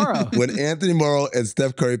 Anthony Morrow. When Anthony Morrow and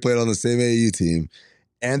Steph Curry played on the same AAU team,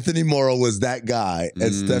 Anthony Morrow was that guy,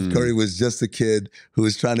 and Steph Curry was just a kid who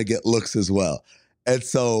was trying to get looks as well. And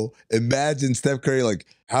so imagine Steph Curry, like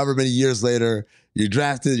however many years later, you're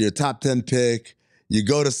drafted, you're a top 10 pick, you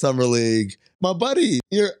go to Summer League. My buddy,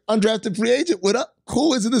 you're undrafted free agent. What up?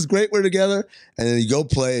 Cool, isn't this great? We're together. And then you go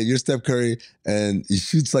play, and you're Steph Curry, and he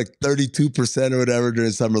shoots like 32% or whatever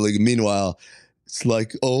during Summer League. And meanwhile, it's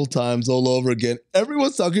like old times all over again.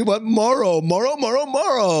 Everyone's talking about Morrow.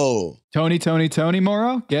 Tony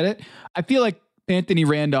Morrow. Get it? I feel like Anthony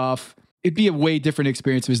Randolph, it'd be a way different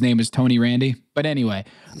experience if his name was Tony Randy. But anyway,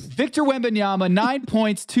 Victor Wembenyama, 9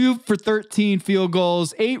 points, 2 for 13 field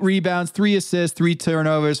goals, 8 rebounds, 3 assists, 3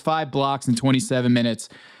 turnovers, 5 blocks in 27 minutes.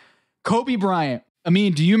 Kobe Bryant. I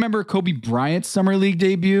mean, do you remember Kobe Bryant's Summer League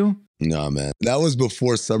debut? No, man. That was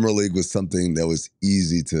before Summer League was something that was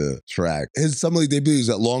easy to track. His Summer League debut was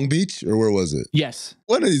at Long Beach, or where was it? Yes.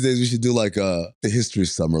 One of these days we should do like the history of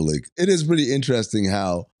Summer League. It is pretty interesting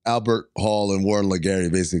how Albert Hall and Warren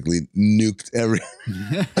LeGarry basically nuked every...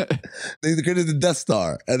 They created the Death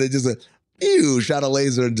Star, and they just shot a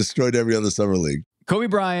laser and destroyed every other Summer League. Kobe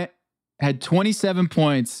Bryant had 27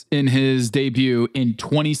 points in his debut in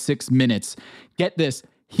 26 minutes. Get this.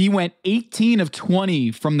 He went 18 of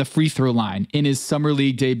 20 from the free throw line in his summer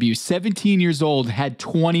league debut. 17 years old, had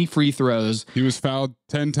 20 free throws. He was fouled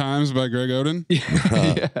 10 times by Greg Oden.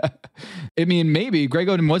 Yeah. I mean, maybe Greg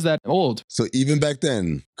Oden was that old. So even back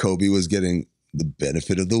then, Kobe was getting the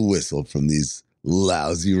benefit of the whistle from these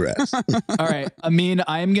lousy refs. All right. Amin,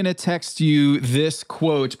 I'm going to text you this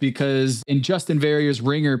quote because in Justin Verrier's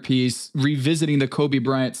Ringer piece, revisiting the Kobe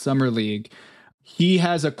Bryant Summer League, he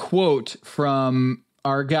has a quote from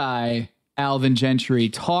our guy, Alvin Gentry,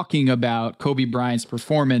 talking about Kobe Bryant's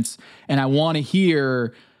performance. And I want to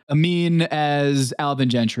hear Amin as Alvin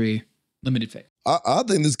Gentry, limited faith. I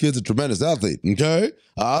think this kid's a tremendous athlete, okay?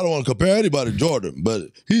 I don't want to compare anybody to Jordan, but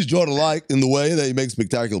he's Jordan-like in the way that he makes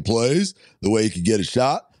spectacular plays, the way he can get a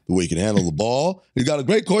shot, the way he can handle the ball. He's got a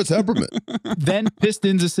great court temperament. Then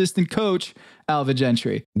Pistons assistant coach, Alvin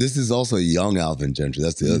Gentry. This is also young Alvin Gentry.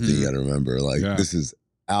 That's the other thing you got to remember. This is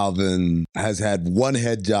Alvin has had one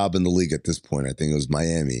head job in the league at this point. I think it was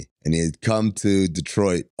Miami. And he had come to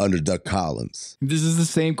Detroit under Doug Collins. This is the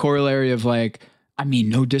same corollary of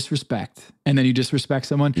no disrespect. And then you disrespect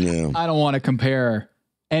someone. Yeah. I don't want to compare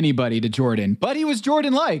anybody to Jordan, but he was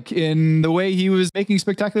Jordan-like in the way he was making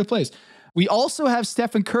spectacular plays. We also have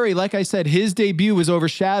Stephen Curry. Like I said, his debut was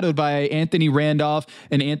overshadowed by Anthony Randolph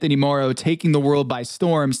and Anthony Morrow taking the world by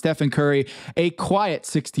storm. Stephen Curry, a quiet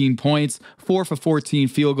 16 points, 4 for 14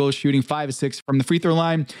 field goals shooting, 5 of 6 from the free throw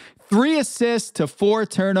line, 3 assists to 4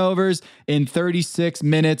 turnovers in 36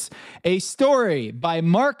 minutes. A story by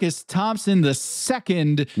Marcus Thompson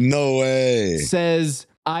II. No way. Says,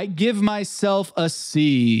 I give myself a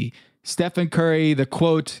C. Stephen Curry, the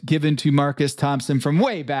quote given to Marcus Thompson from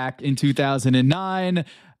way back in 2009.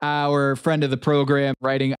 Our friend of the program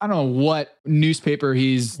writing, I don't know what newspaper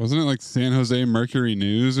Wasn't it like San Jose Mercury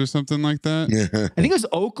News or something like that? Yeah. I think it was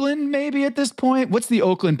Oakland maybe at this point. What's the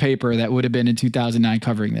Oakland paper that would have been in 2009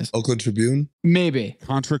 covering this? Oakland Tribune? Maybe.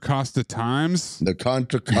 Contra Costa Times? The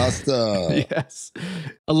Contra Costa. Yes.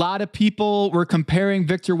 A lot of people were comparing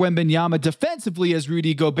Victor Wembenyama defensively as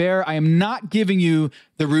Rudy Gobert. I am not giving you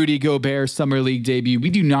the Rudy Gobert Summer League debut. We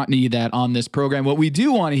do not need that on this program. What we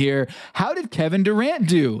do want to hear, how did Kevin Durant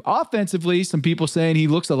do? Offensively, some people saying he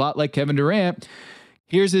looks a lot like Kevin Durant.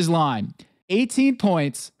 Here's his line. 18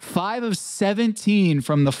 points, 5 of 17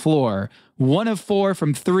 from the floor, 1 of 4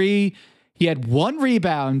 from 3. He had 1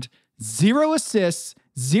 rebound, 0 assists,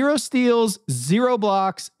 0 steals, 0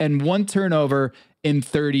 blocks, and 1 turnover in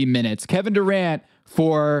 30 minutes. Kevin Durant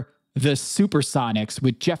for the Supersonics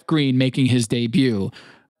with Jeff Green making his debut.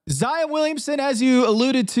 Zion Williamson, as you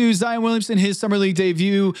alluded to, Zion Williamson, his Summer League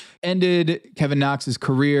debut ended Kevin Knox's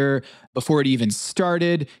career before it even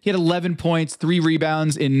started. He had 11 points, 3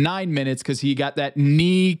 rebounds in 9 minutes because he got that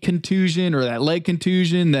knee contusion or that leg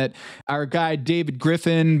contusion that our guy David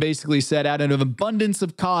Griffin basically said out of an abundance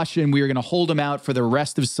of caution, we were going to hold him out for the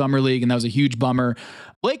rest of Summer League, and that was a huge bummer.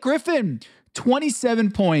 Blake Griffin,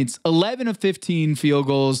 27 points, 11 of 15 field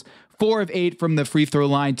goals, 4 of 8 from the free throw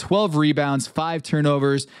line, 12 rebounds, 5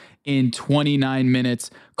 turnovers in 29 minutes.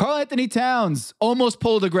 Karl Anthony Towns almost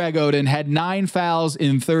pulled a Greg Oden, had 9 fouls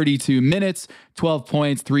in 32 minutes, 12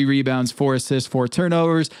 points, 3 rebounds, 4 assists, 4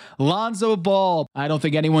 turnovers. Lonzo Ball, I don't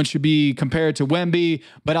think anyone should be compared to Wemby,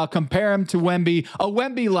 but I'll compare him to Wemby. A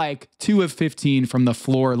Wemby like 2 of 15 from the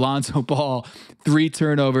floor. Lonzo Ball, 3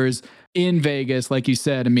 turnovers. In Vegas, like you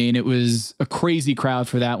said, it was a crazy crowd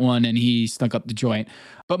for that one, and he stunk up the joint.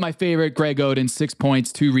 But my favorite, Greg Oden, 6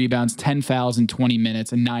 points, 2 rebounds, 10 fouls in 20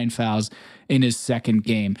 minutes, and 9 fouls in his second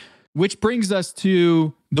game. Which brings us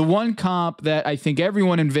to the one comp that I think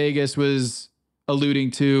everyone in Vegas was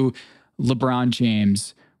alluding to, LeBron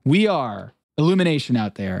James. We are, Illumination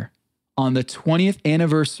out there, on the 20th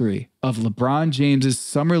anniversary of LeBron James's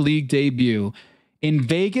Summer League debut. In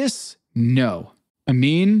Vegas, no.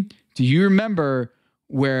 Do you remember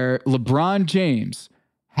where LeBron James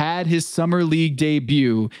had his Summer League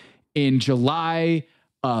debut in July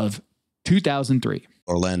of 2003?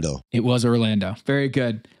 Orlando. It was Orlando. Very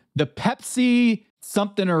good. The Pepsi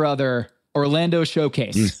something or other Orlando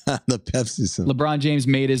Showcase. The Pepsi something. LeBron James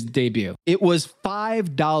made his debut. It was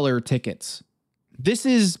 $5 tickets. This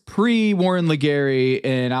is pre-Warren Legary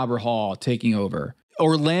and Albert Hall taking over.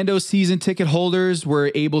 Orlando season ticket holders were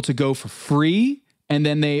able to go for free. And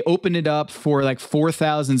then they opened it up for like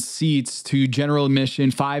 4,000 seats to general admission,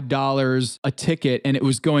 $5 a ticket. And it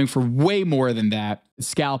was going for way more than that,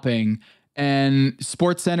 scalping. And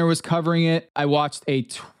SportsCenter was covering it. I watched a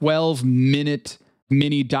 12-minute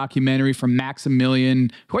mini documentary from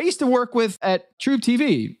Maximilian, who I used to work with at Troop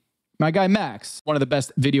TV. My guy Max, one of the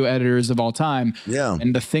best video editors of all time. Yeah.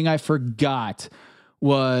 And the thing I forgot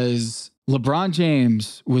was LeBron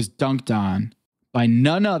James was dunked on by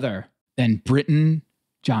none other than Britton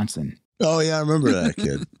Johnson. Oh, yeah, I remember that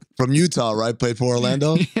kid. From Utah, right? Played for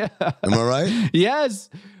Orlando? Yeah. Am I right? Yes.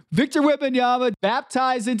 Victor Wembanyama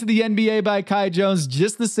baptized into the NBA by Kai Jones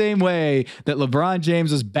just the same way that LeBron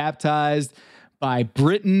James was baptized by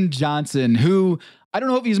Britton Johnson, who, I don't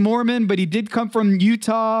know if he's Mormon, but he did come from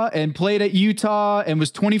Utah and played at Utah and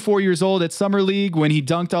was 24 years old at Summer League when he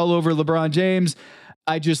dunked all over LeBron James.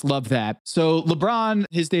 I just love that. So LeBron,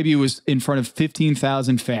 his debut was in front of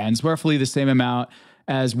 15,000 fans, roughly the same amount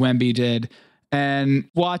as Wemby did. And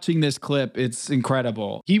watching this clip, it's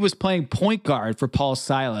incredible. He was playing point guard for Paul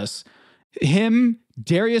Silas. Him,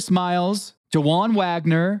 Darius Miles, DeJuan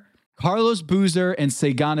Wagner, Carlos Boozer, and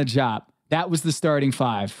Sagana Diop. That was the starting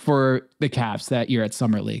five for the Caps that year at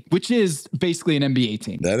Summer League, which is basically an NBA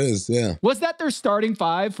team. That is, yeah. Was that their starting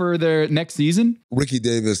five for their next season? Ricky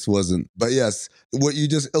Davis wasn't. But yes, what you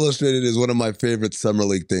just illustrated is one of my favorite Summer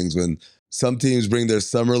League things, when some teams bring their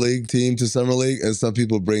Summer League team to Summer League and some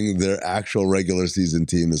people bring their actual regular season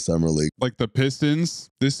team to Summer League. Like the Pistons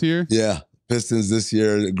this year? Yeah, Pistons this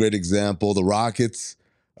year, a great example. The Rockets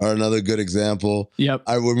are another good example. Yep.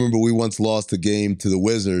 I remember we once lost a game to the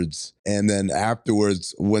Wizards and then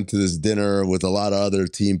afterwards went to this dinner with a lot of other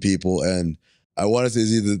team people. And I want to say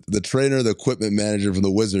it's either the trainer or the equipment manager from the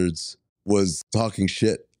Wizards was talking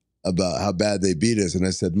shit about how bad they beat us. And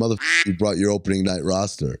I said, motherfucker, you brought your opening night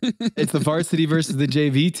roster. It's the varsity versus the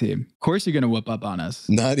JV team. Of course you're going to whoop up on us.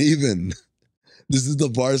 Not even. This is the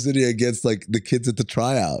varsity against like the kids at the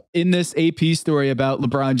tryout. In this AP story about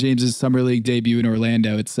LeBron James's Summer League debut in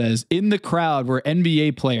Orlando, it says, in the crowd were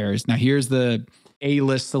NBA players. Now here's the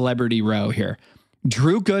A-list celebrity row here.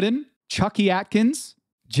 Drew Gooden, Chucky Atkins,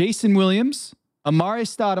 Jason Williams, Amari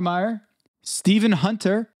Stoudemire, Stephen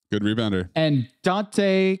Hunter, good rebounder, and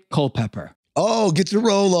Dante Culpepper. Oh, get your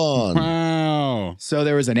roll on. Wow. So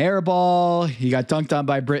there was an air ball. He got dunked on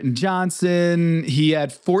by Britton Johnson. He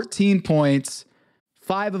had 14 points,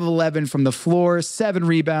 5 of 11 from the floor, 7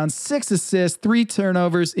 rebounds, 6 assists, 3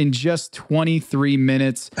 turnovers in just 23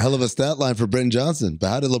 minutes. Hell of a stat line for Britton Johnson. But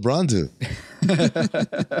how did LeBron do?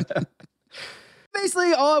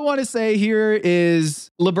 Basically, all I want to say here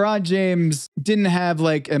is LeBron James didn't have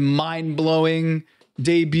like a mind-blowing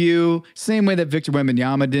debut, same way that Victor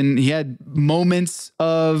Wembanyama didn't. He had moments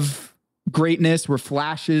of greatness, were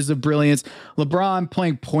flashes of brilliance. LeBron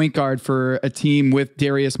playing point guard for a team with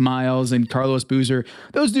Darius Miles and Carlos Boozer.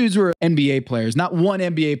 Those dudes were NBA players, not one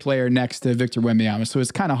NBA player next to Victor Wembanyama. So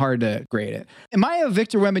it's kind of hard to grade it. Am I a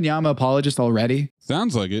Victor Wembanyama apologist already?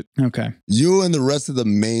 Sounds like it. Okay. You and the rest of the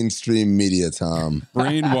mainstream media, Tom.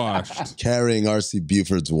 Brainwashed. Carrying R.C.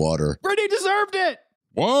 Buford's water. Brady deserved it.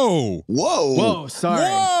 Whoa. Whoa. Whoa, sorry.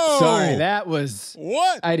 Whoa. Sorry, that was...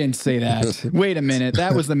 What? I didn't say that. Wait a minute.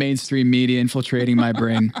 That was the mainstream media infiltrating my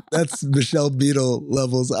brain. That's Michelle Beadle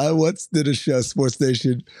levels. I once did a show, Sports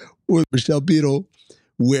Station, with Michelle Beadle,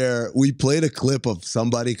 where we played a clip of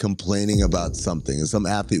somebody complaining about something, and some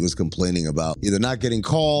athlete was complaining about either not getting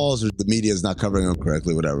calls or the media is not covering them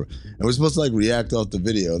correctly, whatever. And we're supposed to like react off the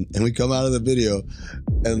video, and we come out of the video,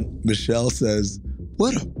 and Michelle says,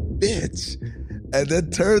 "What a bitch." And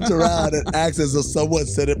then turns around and acts as though someone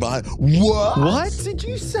said it behind. What? What did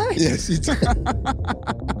you say? Yes, she did.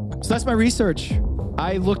 So that's my research.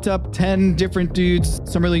 I looked up 10 different dudes'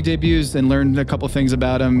 Summer League debuts and learned a couple things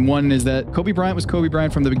about them. One is that Kobe Bryant was Kobe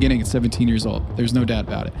Bryant from the beginning at 17 years old. There's no doubt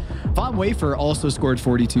about it. Von Wafer also scored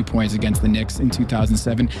 42 points against the Knicks in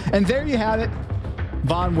 2007. And there you have it.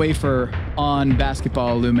 Von Wafer on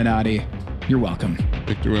Basketball Illuminati. You're welcome.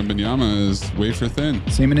 Victor Wembanyama is wafer thin.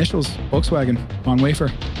 Same initials. Volkswagen. Von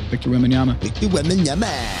Wafer. Victor Wembanyama. Victor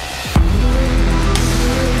Wembanyama.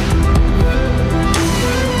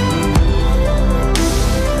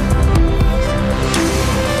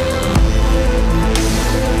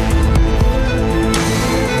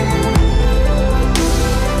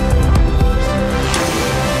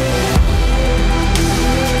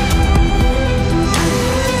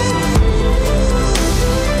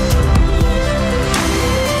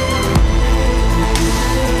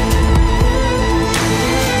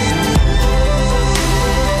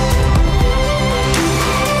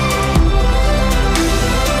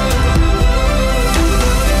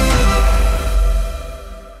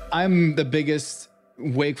 I'm the biggest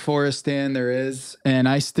Wake Forest fan there is, and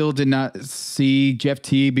I still did not see Jeff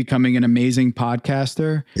Teague becoming an amazing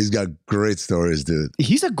podcaster. He's got great stories, dude.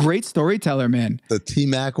 He's a great storyteller, man. The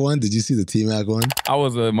T-Mac one, did you see the T-Mac one? I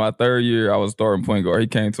was in my 3rd year, I was starting point guard. He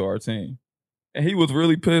came to our team, and he was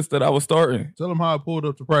really pissed that I was starting. Tell him how I pulled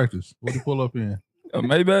up to practice. What did he pull up in? A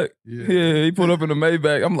Maybach? Yeah, he pulled up in a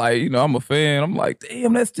Maybach. I'm like, I'm a fan. I'm like,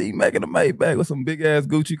 damn, that's T-Mac in a Maybach with some big-ass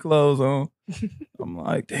Gucci clothes on. I'm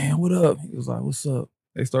like, damn, what up? He was like, what's up?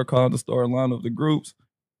 They start calling the starting line of the groups.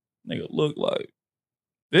 Nigga look like,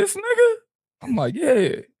 this nigga? I'm like,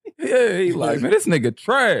 yeah. He like, man, this nigga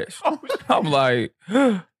trash. I'm like,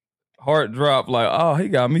 heart drop, like, oh, he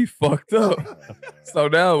got me fucked up. So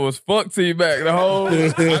that was fuck T-Mac the whole. I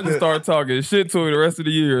just started talking shit to him the rest of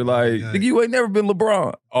the year. Like, nigga, you ain't never been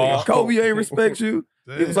LeBron. Kobe ain't respect you.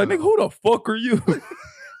 He was like, nigga, who the fuck are you?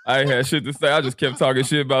 I ain't had shit to say. I just kept talking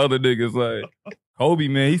shit about other niggas. Like, Kobe,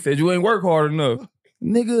 man, he said you ain't work hard enough.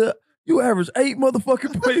 Nigga, you average 8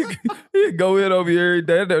 motherfucking points. He'd go in over here every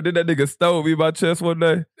day. Then that nigga stole me in my chest one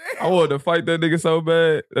day. I wanted to fight that nigga so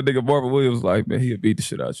bad. That nigga Marvin Williams was like, man, he'll beat the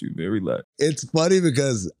shit out you, man. Relax. It's funny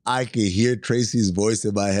because I can hear Tracy's voice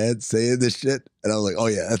in my head saying this shit. And I was like, oh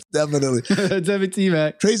yeah, that's definitely. That's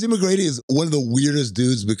T-Mac. Tracy McGrady is one of the weirdest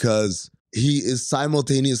dudes because he is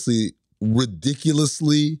simultaneously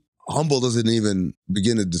ridiculously humble, doesn't even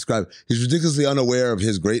begin to describe it. He's ridiculously unaware of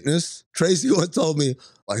his greatness. Tracy once told me,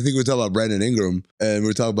 I think we were talking about Brandon Ingram, and we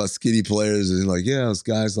were talking about skinny players, and he's like, yeah, those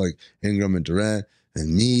guys like Ingram and Durant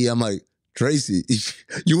and me. I'm like, Tracy,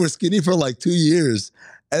 you were skinny for like 2 years,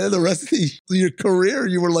 and then the rest of your career,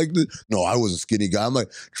 you were like, no, I was a skinny guy. I'm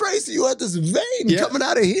like, Tracy, you had this vein coming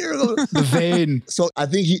out of here. The vein. So I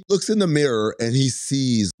think he looks in the mirror and he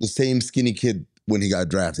sees the same skinny kid when he got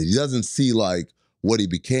drafted. He doesn't see like what he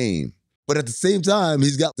became. But at the same time,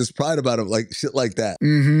 he's got this pride about him, like shit like that.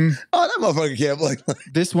 Mm-hmm. Oh, that motherfucker can't like.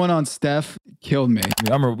 This one on Steph killed me. I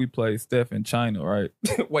remember we played Steph in China, right?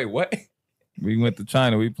 Wait, what? We went to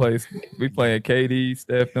China. We played KD,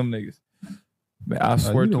 Steph, them niggas. Man, I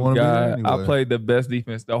swear to God, I played the best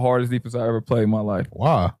defense, the hardest defense I ever played in my life.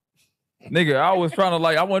 Wow. Nigga, I wasn't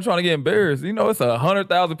trying to get embarrassed. You know, it's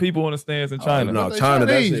 100,000 people in the stands in China. No, China,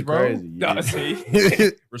 that shit crazy. Nah,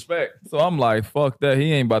 see? Respect. So I'm like, fuck that.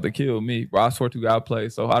 He ain't about to kill me. Bro, I swear to God, I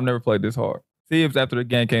played. So I've never played this hard. Tibbs, after the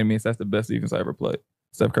game came to me and said, that's the best defense I ever played.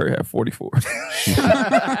 Steph Curry had 44.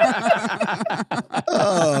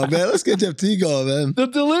 Oh, man, let's get Jeff Teague on, man. The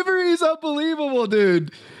delivery is unbelievable,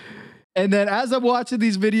 dude. And then as I'm watching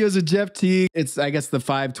these videos of Jeff Teague, it's, I guess, the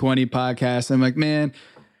 520 podcast. I'm like, man,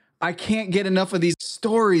 I can't get enough of these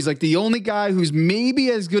stories. Like the only guy who's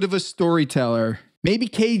maybe as good of a storyteller, maybe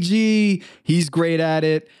KG, he's great at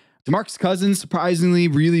it. DeMarcus Cousins, surprisingly,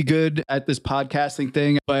 really good at this podcasting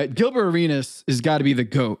thing. But Gilbert Arenas has got to be the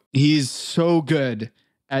GOAT. He's so good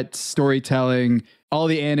at storytelling. All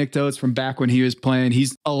the anecdotes from back when he was playing,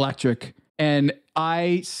 he's electric. And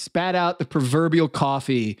I spat out the proverbial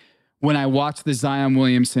coffee when I watched the Zion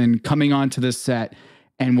Williamson coming onto the set.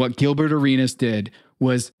 And what Gilbert Arenas did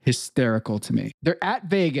was hysterical to me. They're at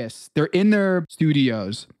Vegas. They're in their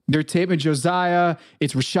studios. They're taping Josiah.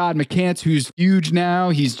 It's Rashad McCants, who's huge now.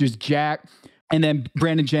 He's just jacked. And then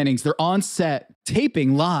Brandon Jennings. They're on set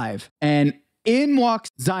taping live. And in walks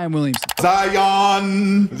Zion Williamson.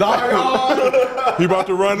 Zion! He about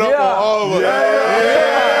to run up on all of us.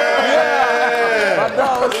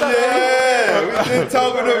 We just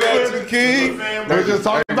talking about you, King. We just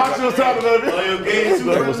talking about you on Saturday.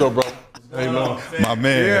 What's up, bro? Hey, my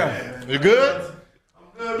man. Yeah. You good?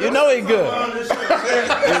 You know he good.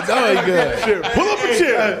 You know he good. Pull up a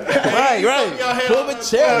chair. Right. Pull up a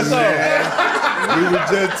chair. We were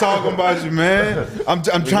just talking about you, man.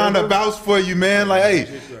 I'm trying to vouch for you, man. Like,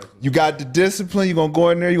 hey, you got the discipline. You're going to go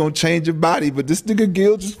in there. You're going to change your body. But this nigga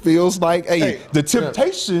Gil just feels like, hey, the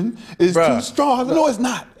temptation is too strong. No, it's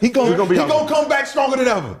not. He going to come back stronger than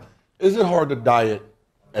ever. Is it hard to diet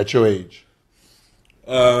at your age?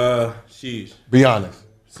 Sheesh. Be honest.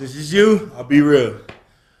 Since it's you, I'll be real.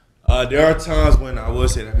 There are times when I will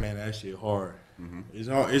say that, man, that shit hard. Mm-hmm.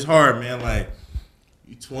 It's hard, man. Like,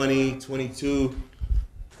 you 20, 22,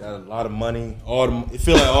 got a lot of money. It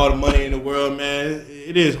feel like all the money in the world, man.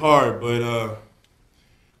 It is hard, but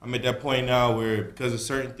I'm at that point now where because of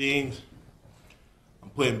certain things, I'm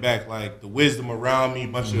putting back, like, the wisdom around me,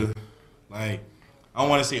 bunch of, like, I don't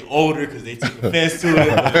want to say older because they take offense to it.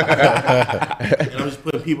 And I'm just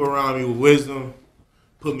putting people around me with wisdom,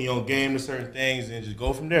 put me on game to certain things, and just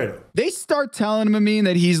go from there, though. They start telling him, I mean,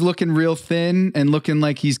 that he's looking real thin and looking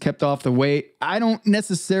like he's kept off the weight. I don't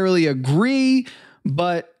necessarily agree,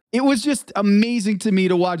 but it was just amazing to me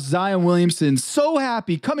to watch Zion Williamson so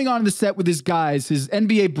happy coming onto the set with his guys, his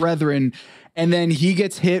NBA brethren, and then he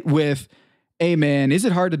gets hit with, hey, man, is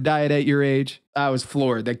it hard to diet at your age? I was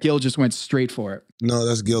floored that Gil just went straight for it. No,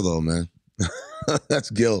 that's Gil, though, man.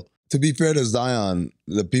 That's Gil. To be fair to Zion,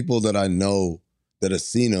 the people that I know that have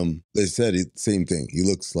seen him, they said the same thing. He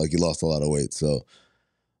looks like he lost a lot of weight. So,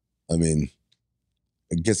 I mean,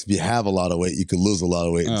 I guess if you have a lot of weight, you could lose a lot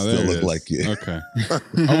of weight and still look like you. Okay.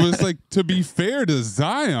 I was like, to be fair to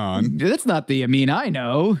Zion. That's not the Amin I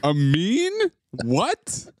know. Amin?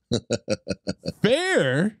 What?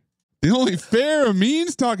 Fair? The only fair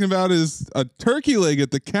Amin's talking about is a turkey leg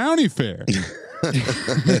at the county fair.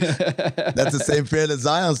 That's the same fair that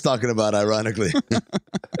Zion's talking about, ironically.